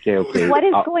 What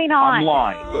is going on? I'm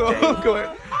lying. Okay? Go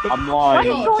ahead. I'm lying.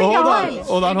 What is going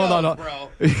Hold on. Bro.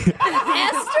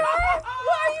 Esther,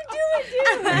 what are you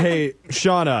doing, dude? Hey,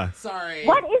 Shauna. Sorry.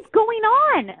 What is going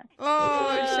on?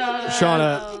 Oh,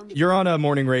 Shauna, you're on a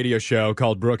morning radio show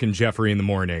called Brooke and Jeffrey in the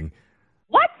Morning.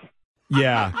 What?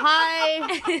 Yeah.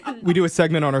 Hi. We do a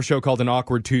segment on our show called an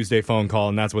Awkward Tuesday phone call,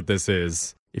 and that's what this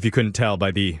is. If you couldn't tell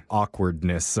by the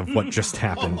awkwardness of what just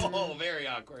happened. Oh, very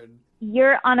awkward.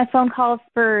 You're on a phone call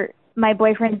for my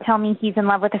boyfriend to tell me he's in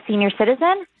love with a senior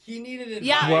citizen? He needed advice.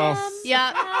 Yeah. Well,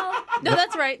 Yeah. No,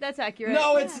 that's right. That's accurate.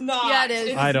 No, it's not. Yeah, it is.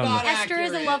 It's I don't not know. Esther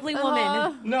is a accurate. lovely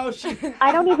woman. No, she.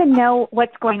 I don't even know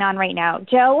what's going on right now.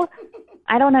 Joe,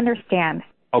 I don't understand.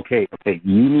 Okay.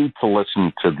 You need to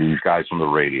listen to these guys on the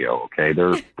radio, okay?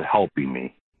 They're helping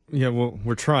me. Yeah, well,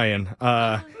 we're trying.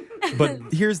 But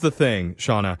here's the thing,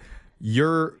 Shauna.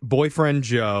 Your boyfriend,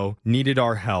 Joe, needed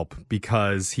our help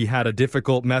because he had a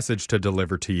difficult message to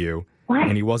deliver to you. What?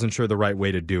 And he wasn't sure the right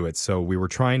way to do it. So we were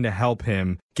trying to help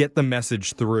him get the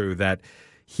message through that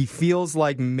he feels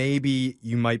like maybe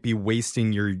you might be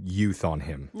wasting your youth on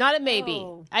him. Not a maybe.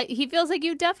 He feels like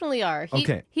you definitely are.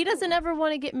 Okay. He doesn't ever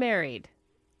want to get married.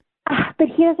 But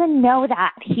he doesn't know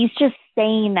that. He's just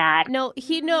saying that. No,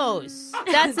 he knows.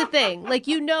 That's the thing. Like,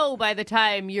 you know by the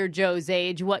time you're Joe's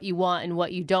age what you want and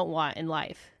what you don't want in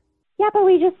life. Yeah, but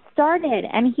we just started,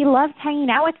 and he loves hanging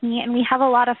out with me, and we have a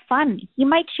lot of fun. He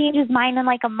might change his mind in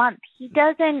like a month. He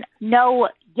doesn't know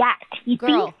yet. He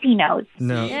thinks he knows.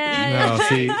 No,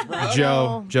 see,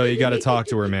 Joe, you got to talk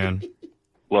to her, man.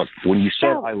 Look, when you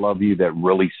said I love you, that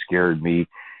really scared me.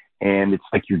 And it's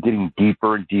like you're getting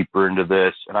deeper and deeper into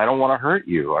this, and I don't want to hurt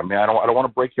you. I mean, I don't want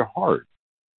to break your heart.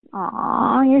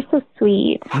 Aw, you're so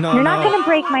sweet. No, you're not no. going to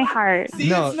break my heart.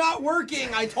 See, it's not working.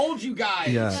 I told you guys.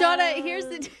 Yeah. Shauna,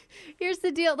 here's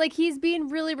the deal. Like, he's being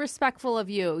really respectful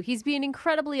of you. He's being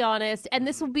incredibly honest, and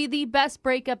this will be the best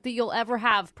breakup that you'll ever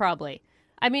have, probably.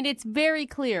 I mean, it's very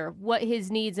clear what his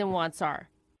needs and wants are.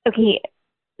 Okay,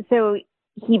 so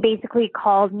he basically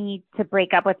called me to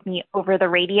break up with me over the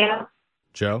radio.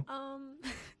 Joe?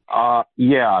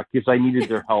 Yeah, because I needed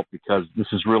their help because this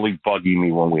is really bugging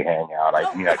me when we hang out.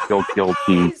 I mean, I feel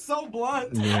guilty. He's so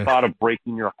blunt. The thought of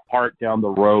breaking your heart down the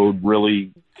road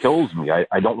really kills me.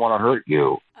 I don't want to hurt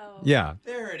you. Yeah.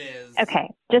 There it is. Okay,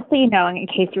 just so you know, in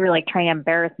case you were like trying to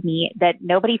embarrass me, that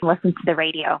nobody listens to the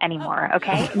radio anymore,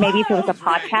 okay? Maybe if it was a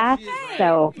podcast,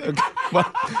 so...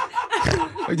 Well,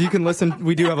 you can listen.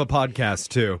 We do have a podcast,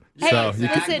 too. Hey, so you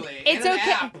can, listen, it's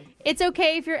okay. It's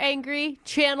okay if you're angry.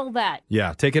 Channel that.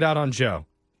 yeah, take it out on Joe.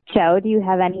 Joe, do you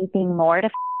have anything more to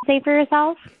say for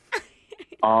yourself?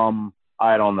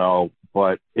 I don't know,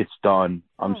 but it's done.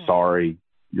 I'm sorry.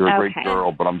 You're a great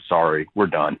girl, but I'm sorry. We're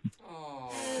done.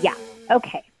 Yeah,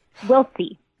 okay. We'll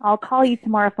see. I'll call you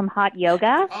tomorrow from hot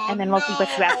yoga, and then we'll see what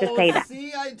you have to say then.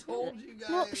 See, I told you guys.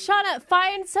 Well, Shauna,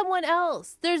 find someone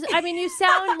else. You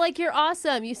sound like you're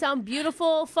awesome. You sound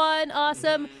beautiful, fun,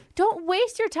 awesome. Don't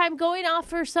waste your time going off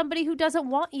for somebody who doesn't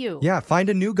want you. Yeah, find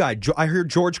a new guy. I heard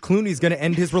George Clooney's going to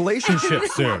end his relationship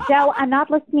soon. Joe, I'm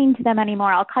not listening to them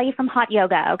anymore. I'll call you from hot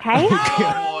yoga, okay?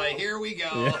 Oh, boy, here we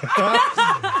go.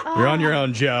 You're on your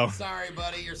own, Joe. Sorry,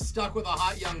 buddy. You're stuck with a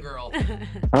hot young girl.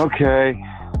 Okay.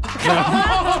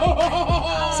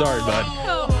 Sorry, bud.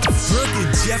 Brooke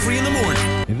and Jeffrey in the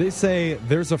morning. And they say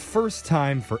there's a first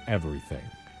time for everything.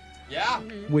 Yeah.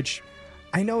 Which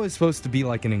I know is supposed to be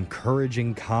like an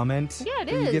encouraging comment Yeah, it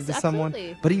that you is, give to someone.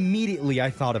 absolutely. But immediately I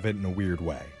thought of it in a weird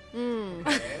way.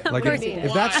 Like course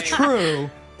if that's true,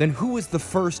 then who was the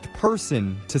first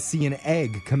person to see an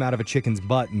egg come out of a chicken's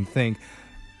butt and think,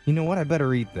 you know what, I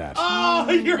better eat that? Oh,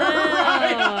 you're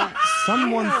right.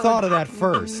 Someone thought of that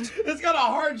first. It's got a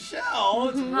hard shell.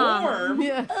 It's warm.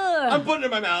 Yeah. I'm putting it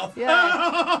in my mouth.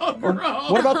 Yeah.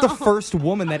 What about the first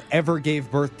woman that ever gave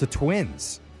birth to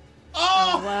twins?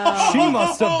 Oh, She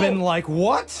must have been like,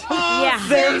 what? Yeah.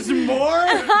 There's more?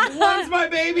 One's my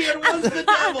baby and one's the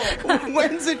devil.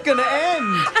 When's it going to end?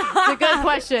 It's a good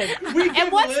question. We give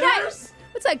And what's litters?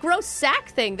 What's that gross sack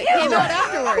thing that came out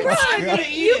afterwards? I'm gonna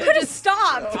eat You it. could have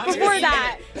stopped I'm before gonna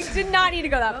that. Did not need to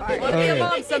go that far. Be a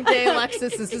mom someday,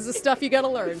 Alexis. This is the stuff you got to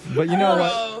learn. But you know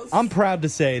what? Gross. I'm proud to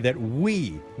say that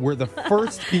we were the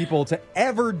first people to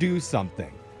ever do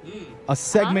something. A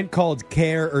segment called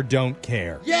Care or Don't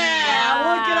Care. Yeah,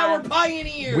 look at how we're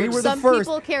pioneers. We were Some the first.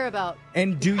 people care about.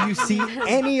 And do you see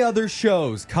any other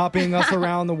shows copying us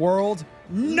around the world?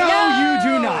 No, you do I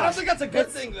don't not. think that's a good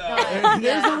thing, though. And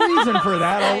there's a reason for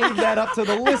that. I'll leave that up to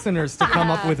the listeners to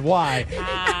come up with why.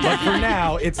 But for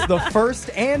now, it's the first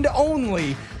and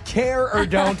only Care or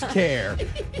Don't Care.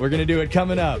 We're going to do it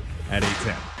coming up at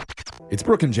 8:10. It's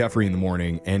Brooke and Jeffrey in the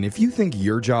morning, and if you think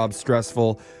your job's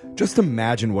stressful, just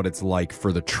imagine what it's like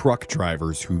for the truck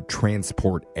drivers who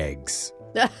transport eggs.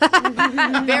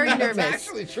 Very nervous. That's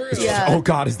actually true. Yeah. Oh,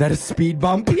 God, is that a speed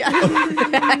bump? Yeah.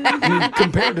 I mean,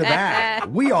 compared to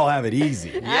that, we all have it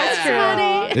easy. That's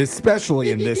funny.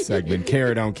 Especially in this segment,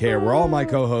 Care or Don't Care, where all my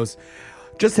co-hosts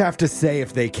just have to say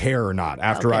if they care or not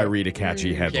after I read a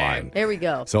catchy headline. There we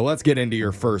go. So let's get into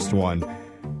your first one.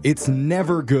 It's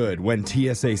never good when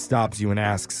TSA stops you and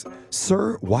asks,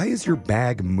 "Sir, why is your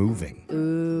bag moving?"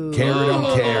 Ooh. Care or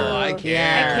don't care? I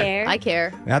care. I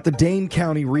care. At the Dane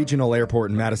County Regional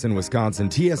Airport in Madison, Wisconsin,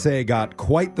 TSA got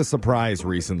quite the surprise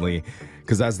recently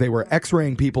because as they were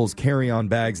x-raying people's carry-on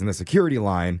bags in the security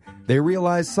line, they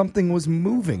realized something was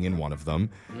moving in one of them.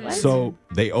 What? So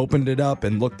they opened it up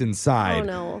and looked inside. Oh,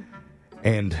 no.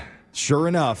 And sure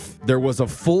enough, there was a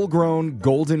full-grown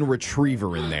golden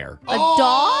retriever in there. A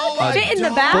dog? Fit in the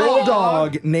bag? Full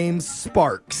dog named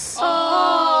Sparks.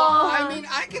 I mean,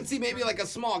 I could see maybe like a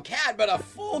small cat, but a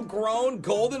full-grown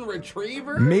golden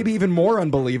retriever? Maybe even more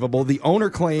unbelievable, the owner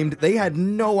claimed they had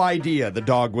no idea the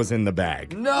dog was in the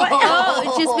bag. No.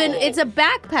 Oh, it's a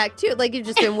backpack, too. Like, you've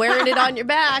just been wearing it on your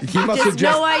back. He must have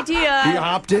just no idea. He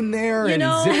hopped in there and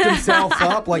zipped himself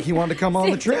up like he wanted to come on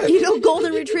the trip. You know,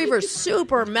 golden retrievers,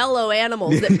 super mellow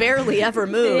animals that barely ever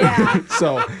move.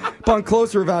 So, upon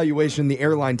closer evaluation, the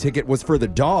airline ticket was for the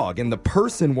dog, and the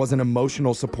person was an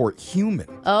emotional support human.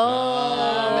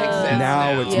 Oh. Makes sense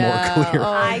Now it's more clear.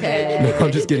 Oh, okay. No,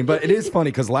 I'm just kidding. But it is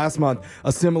funny because last month,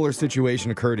 a similar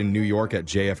situation occurred in New York at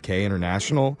JFK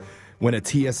International when a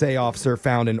TSA officer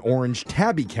found an orange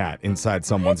tabby cat inside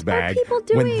someone's bag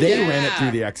when they ran it through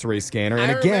the x-ray scanner.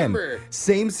 And again,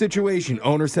 same situation.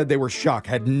 Owner said they were shocked,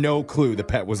 had no clue the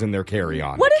pet was in their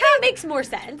carry-on. What if that makes more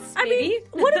sense? I mean,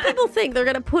 what do people think? They're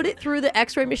going to put it through the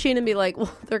x-ray machine and be like,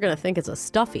 well, they're going to think it's a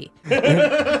stuffy.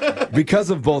 Because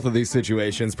of both of these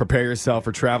situations, prepare yourself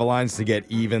for travel lines to get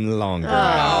even longer.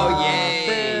 Oh,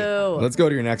 yay. Let's go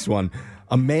to your next one.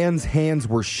 A man's hands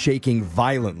were shaking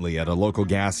violently at a local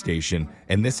gas station,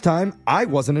 and this time, I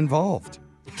wasn't involved.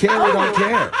 Care or don't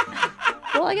care?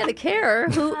 Well, I got to care.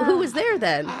 Who was there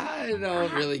then? I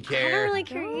don't really care. I don't really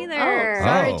care either. Oh,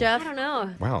 sorry, Oh. Jeff. I don't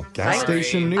know. Wow, gas Sorry.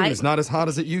 station news, not as hot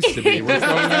as it used to be. We're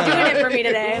throwing that Doing out. it for me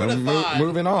today.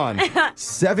 Moving on.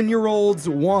 7-year-olds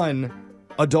won.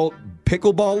 Adult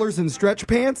pickleballers in stretch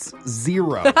pants,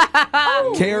 0.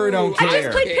 Care or don't I care?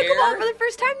 just played pickleball for the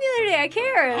first time the other day. I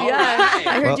care. Yeah,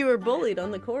 I heard Well- you were bullied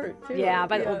on the court, too. Yeah,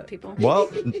 by the old people. Well,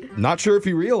 not sure if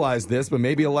you realize this, but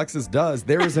maybe Alexis does.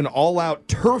 There is an all-out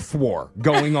turf war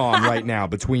going on right now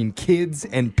between kids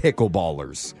and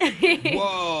pickleballers.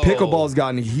 Whoa. Pickleball's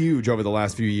gotten huge over the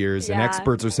last few years, and Yeah.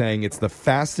 experts are saying it's the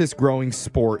fastest growing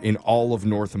sport in all of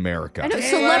North America. I know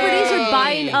celebrities are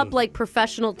buying up like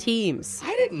professional teams.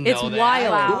 I didn't know It's that.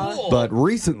 wild. Wow. Cool. But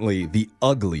recently, the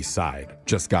ugly side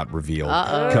just got revealed.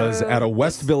 Uh-oh. Because at a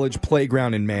West Village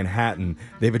playground in Manhattan,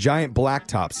 they have a giant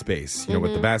blacktop space,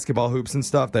 with the basketball hoops and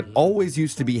stuff that always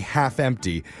used to be half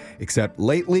empty, except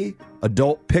lately,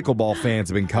 adult pickleball fans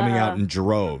have been coming out in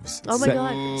droves. Oh, my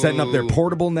God. Setting up their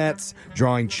portable nets,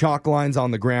 drawing chalk lines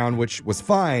on the ground, which was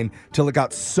fine till it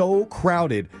got so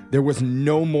crowded, there was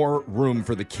no more room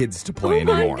for the kids to play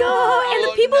anymore. Oh,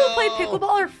 and the people who play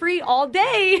pickleball are free all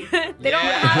day. They don't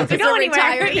have to go They're anywhere.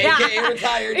 retired. Yeah. AKA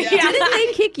retired, yeah. Didn't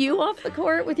they kick you off the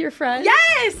court with your friends?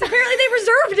 Yes, apparently they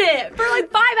reserved it for like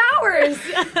 5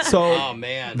 hours. So Oh,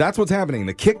 man. that's what's happening.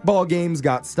 The kickball games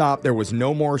got stopped. There was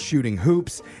no more shooting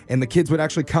hoops. And the kids would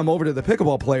actually come over to the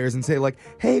pickleball players and say, like,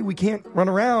 hey, we can't run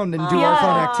around and do our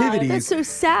fun activities. That's so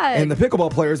sad. And the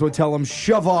pickleball players would tell them,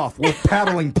 shove off. We're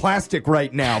paddling plastic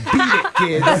right now. Beat it,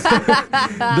 kids.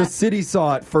 The city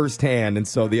saw it firsthand. And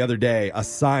so the other day, a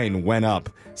sign went up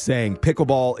saying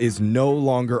pickleball is no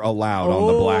longer allowed on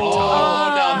the blacktop. Oh,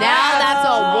 no. now that's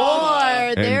a war.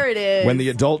 And There it is. When the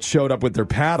adults showed up with their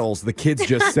paddles, the kids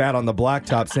just sat on the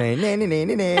blacktop saying, nah, nah, nah,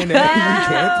 nah, nah, nah, you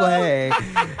can't play.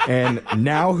 And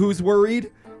now who's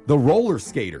worried? The roller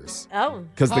skaters. Oh.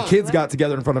 Because the kids got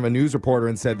together in front of a news reporter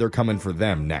and said they're coming for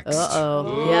them next.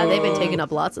 Uh-oh. Yeah, they've been taking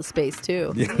up lots of space,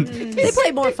 too. They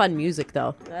play more fun music,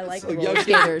 though. I like the roller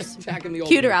skaters. Attacking the old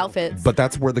Cuter people. outfits. But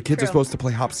that's where the kids are supposed to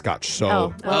play hopscotch.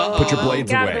 So Oh. put your blades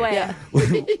Get out of the away.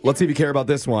 way. Yeah. Let's see if you care about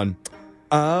this one.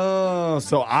 Oh,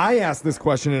 so I asked this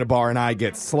question in a bar and I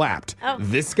get slapped. Oh.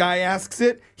 This guy asks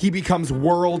it, he becomes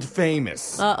world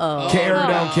famous. Uh-oh. Care or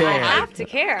don't care? I have to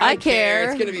care. I care.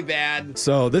 It's going to be bad.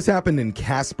 So this happened in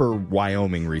Casper,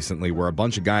 Wyoming recently, where a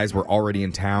bunch of guys were already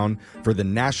in town for the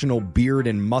National Beard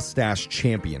and Mustache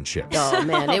Championships. Oh,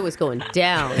 man, it was going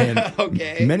down. And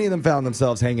Okay. many of them found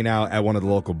themselves hanging out at one of the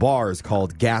local bars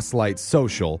called Gaslight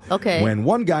Social. Okay. When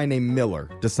one guy named Miller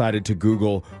decided to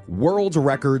Google world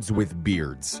records with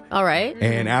beards. All right.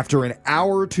 And after an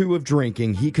hour or two of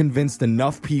drinking, he convinced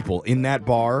enough people in that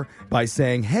bar by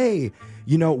saying, hey,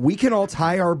 you know, we can all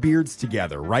tie our beards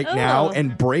together right now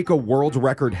and break a world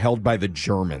record held by the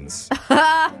Germans.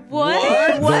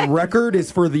 What? The record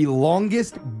is for the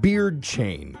longest beard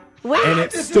chain. Wait. And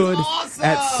it This is stood awesome.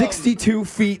 at 62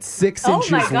 feet 6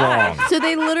 inches my God. long. So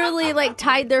they literally like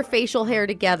tied their facial hair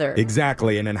together.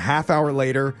 Exactly. And then half hour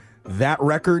later, that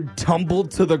record tumbled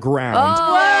to the ground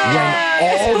Oh,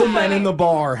 when all the men in the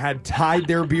bar had tied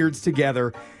their beards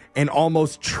together and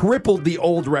almost tripled the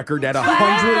old record at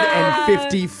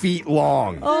 150 feet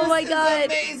long. Oh my This is God.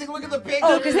 amazing. Look at the picture.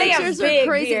 Oh, because they have Pictures are big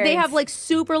crazy. beards. They have like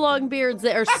super long beards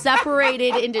that are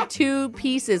separated into two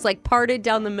pieces, like parted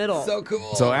down the middle. So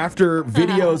cool. So after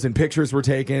videos and pictures were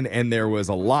taken and there was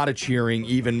a lot of cheering,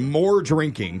 even more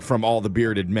drinking from all the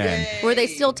bearded men. Were they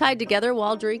still tied together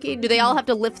while drinking? Do they all have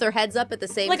to lift their heads up at the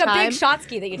same like time? a big shot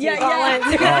ski that you take. Yeah.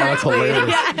 Oh, that's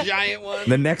hilarious. Giant one.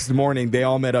 The next morning, they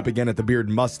all met up again at the Beard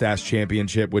and Mustache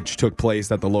Championship, which took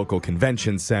place at the local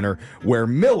convention center, where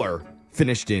Miller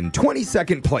finished in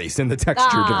 22nd place in the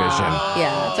texture division.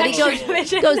 Yeah, but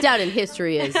he goes down in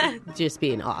history as just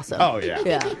being awesome. Oh, yeah.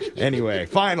 Yeah. Anyway,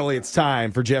 finally, it's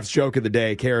time for Jeff's joke of the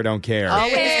day, care or don't care.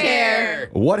 Always care.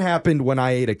 What happened when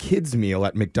I ate a kid's meal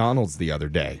at McDonald's the other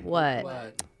day?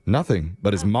 What? Nothing,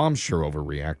 but his mom sure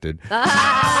overreacted.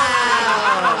 That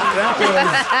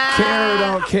was care or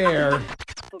don't care.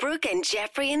 Brooke and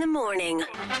Jeffrey in the morning.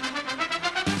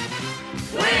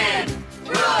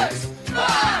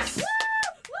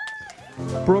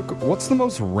 Brooke, what's the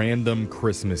most random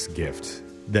Christmas gift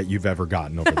that you've ever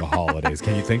gotten over the holidays?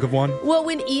 Can you think of one? Well,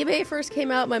 when eBay first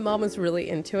came out, my mom was really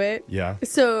into it. Yeah.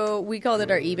 So we called it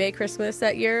our eBay Christmas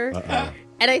that year. Uh-oh.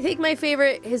 And I think my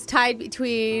favorite is tied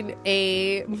between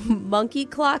a monkey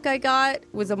clock I got,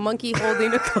 was a monkey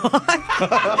holding a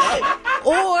clock,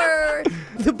 or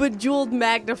the bejeweled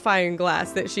magnifying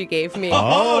glass that she gave me.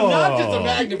 Oh, not just a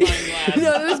magnifying glass.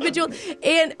 No, it was bejeweled.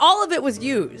 And all of it was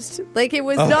used. Like, it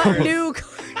was not new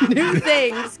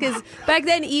things. Because back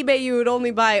then, eBay, you would only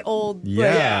buy old,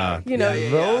 Yeah. like,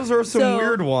 Those are some So-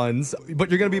 weird ones. But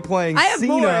you're going to be playing I have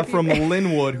more Cena if you- from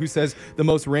Linwood, who says the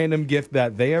most random gift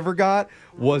that they ever got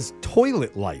was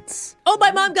toilet lights. Oh,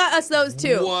 my mom got us those,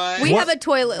 too. What? We What? have a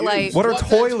toilet light. What are What's a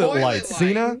toilet toilet lights, light?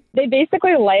 Cena? They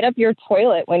basically light up your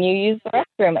toilet when you use the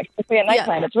restroom, especially at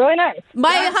nighttime. It's really nice.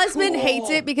 My That's husband cool. hates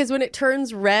it because when it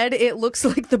turns red, it looks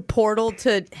like the portal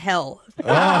to hell. Which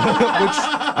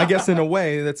I guess in a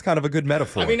way, that's kind of a good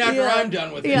metaphor. I mean, after Yeah. I'm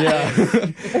done with it.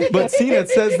 yeah. But Cena, it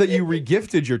says that you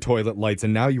regifted your toilet lights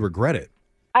and now you regret it.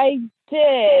 I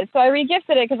did. So I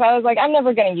regifted it because I was like, I'm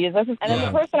never going to use this. And then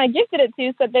Yeah. the person I gifted it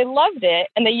to said they loved it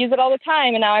and they use it all the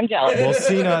time, and now I'm jealous. Well,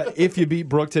 Cena, if you beat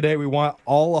Brooke today, we want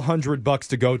all $100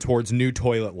 to go towards new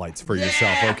toilet lights for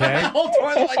yourself, okay? Whole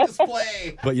toilet light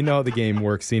display. But you know how the game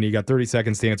works, Cena. You got 30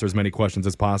 seconds to answer as many questions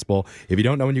as possible. If you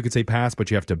don't know when, you can say pass,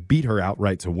 but you have to beat her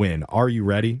outright to win. Are you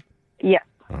ready? Yeah.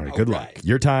 All right, good luck.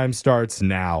 Your time starts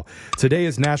now. Today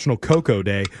is National Cocoa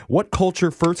Day. What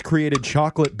culture first created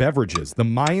chocolate beverages, the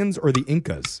Mayans or the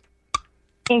Incas?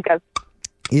 Incas.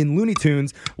 In Looney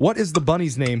Tunes, what is the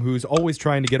bunny's name who's always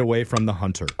trying to get away from the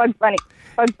hunter? Bugs Bunny.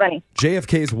 Bugs Bunny.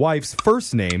 JFK's wife's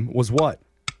first name was what?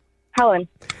 Helen.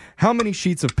 How many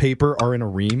sheets of paper are in a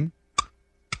ream?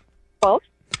 12.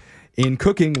 In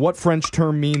cooking, what French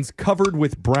term means covered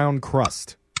with brown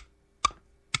crust?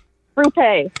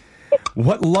 Frupe.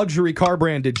 What luxury car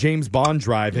brand did James Bond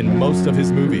drive in most of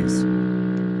his movies?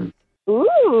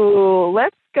 Ooh,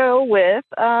 let's go with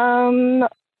a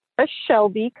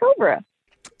Shelby Cobra.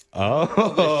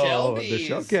 Oh,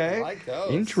 Shelby's. okay. I like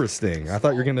those. Interesting. I thought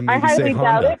you were going to I maybe say highly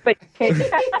doubt Honda. it, but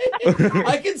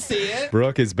I can see it.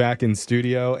 Brooke is back in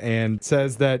studio and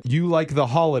says that you like the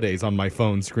holidays on my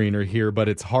phone screener here, but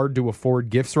it's hard to afford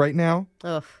gifts right now.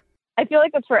 Ugh. I feel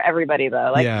like that's for everybody,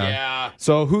 though. Like, Yeah.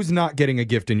 So who's not getting a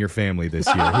gift in your family this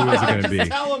year? Who is it going to be?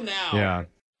 Just tell them now. Yeah.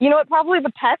 you know what? Probably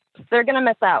the pets. They're going to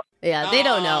miss out. Yeah, they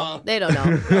don't know. They don't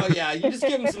know. Oh, yeah. You just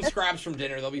give them some scraps from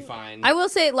dinner. They'll be fine. I will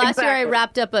say, last year I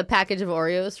wrapped up a package of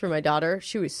Oreos for my daughter.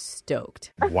 She was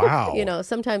stoked. Wow. You know,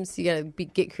 sometimes you got to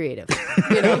get creative.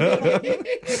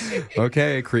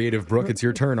 Okay, Creative Brooke, it's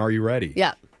your turn. Are you ready?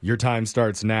 Yeah. Your time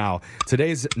starts now.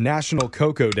 Today's National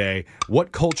Cocoa Day.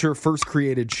 What culture first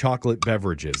created chocolate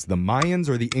beverages? The Mayans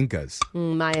or the Incas?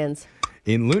 Mayans.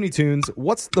 In Looney Tunes,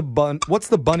 what's the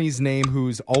bunny's name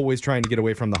who's always trying to get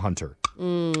away from the hunter?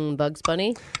 Bugs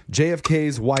Bunny.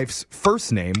 JFK's wife's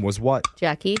first name was what?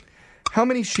 Jackie. How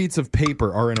many sheets of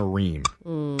paper are in a ream?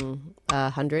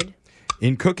 100.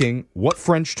 In cooking, what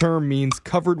French term means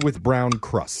covered with brown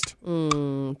crust?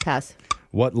 Pass.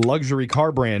 What luxury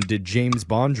car brand did James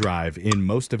Bond drive in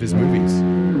most of his movies?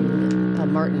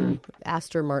 Martin.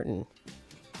 Aston Martin.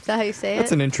 Is that how you say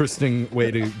That's it? an interesting way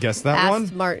to guess that one.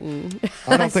 Aston Martin.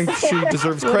 I don't think she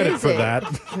deserves What credit is for it? that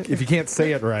if you can't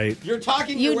say it right. You're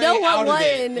talking You your know way what out of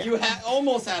it. one? You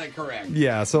almost had it correct.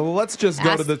 Yeah, so let's just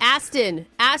go to the... Aston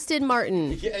Martin.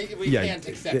 We can't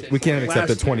accept it. We can't accept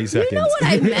the 20 seconds. You know what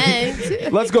I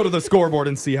meant. Let's go to the scoreboard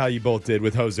and see how you both did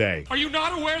with Jose. Are you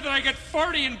not aware that I get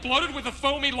farty and bloated with a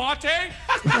foamy latte?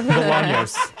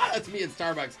 Bolaños. That's me at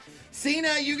Starbucks.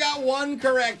 Cena, you got one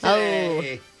correct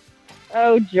today.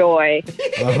 Oh, joy.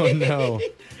 Oh, no.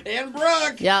 And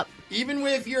Brooke. Yep. Even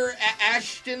with your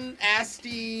Asti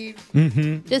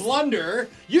Mm-hmm. blunder,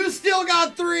 you still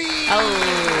got 3.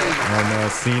 Oh, no,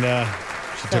 Cena.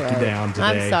 She took you down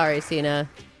today. I'm sorry, Cena.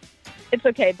 It's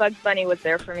okay. Bugs Bunny was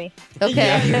there for me.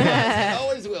 Okay.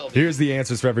 Always will be. Here's the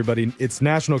answers for everybody. It's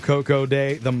National Cocoa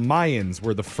Day. The Mayans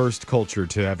were the first culture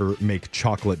to ever make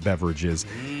chocolate beverages.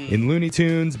 In Looney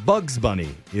Tunes, Bugs Bunny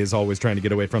is always trying to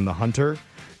get away from the hunter.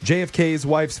 JFK's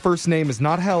wife's first name is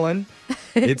not Helen.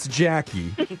 It's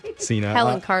Jackie. Cena.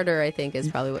 Helen Carter, I think, is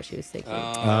probably what she was thinking.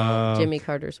 Jimmy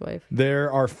Carter's wife.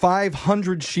 There are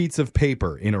 500 sheets of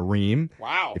paper in a ream.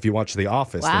 Wow. If you watch The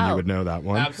Office, then you would know that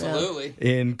one. Absolutely.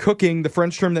 In cooking, the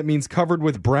French term that means covered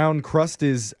with brown crust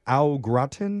is au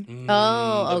gratin.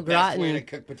 The best way to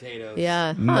cook potatoes.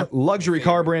 Yeah. Luxury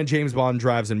car brand James Bond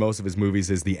drives in most of his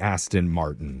movies is the Aston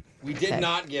Martin. We did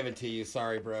not give it to you.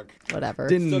 Sorry, Brooke. Whatever.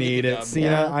 Didn't Still get need the it. dub.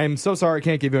 Cena, I'm so sorry I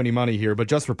can't give you any money here, but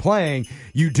just for playing,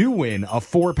 you do win a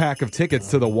 4-pack of tickets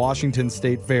to the Washington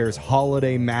State Fair's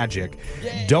Holiday Magic.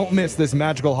 Don't miss this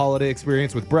magical holiday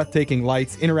experience with breathtaking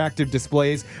lights, interactive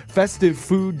displays, festive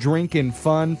food, drink, and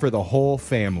fun for the whole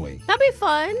family. That'd be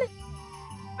fun.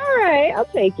 All right, I'll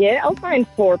take it. I'll find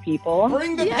 4 people.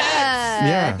 Bring the pets.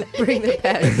 Yeah. Bring the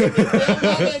pets.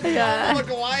 Look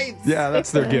lights. Yeah,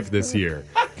 that's their gift this year.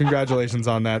 Congratulations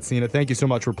on that, Cena. Thank you so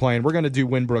much for playing. We're going to do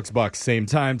Winbrook's Bucks same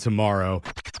time tomorrow.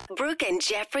 Brooke and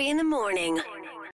Jeffrey in the morning.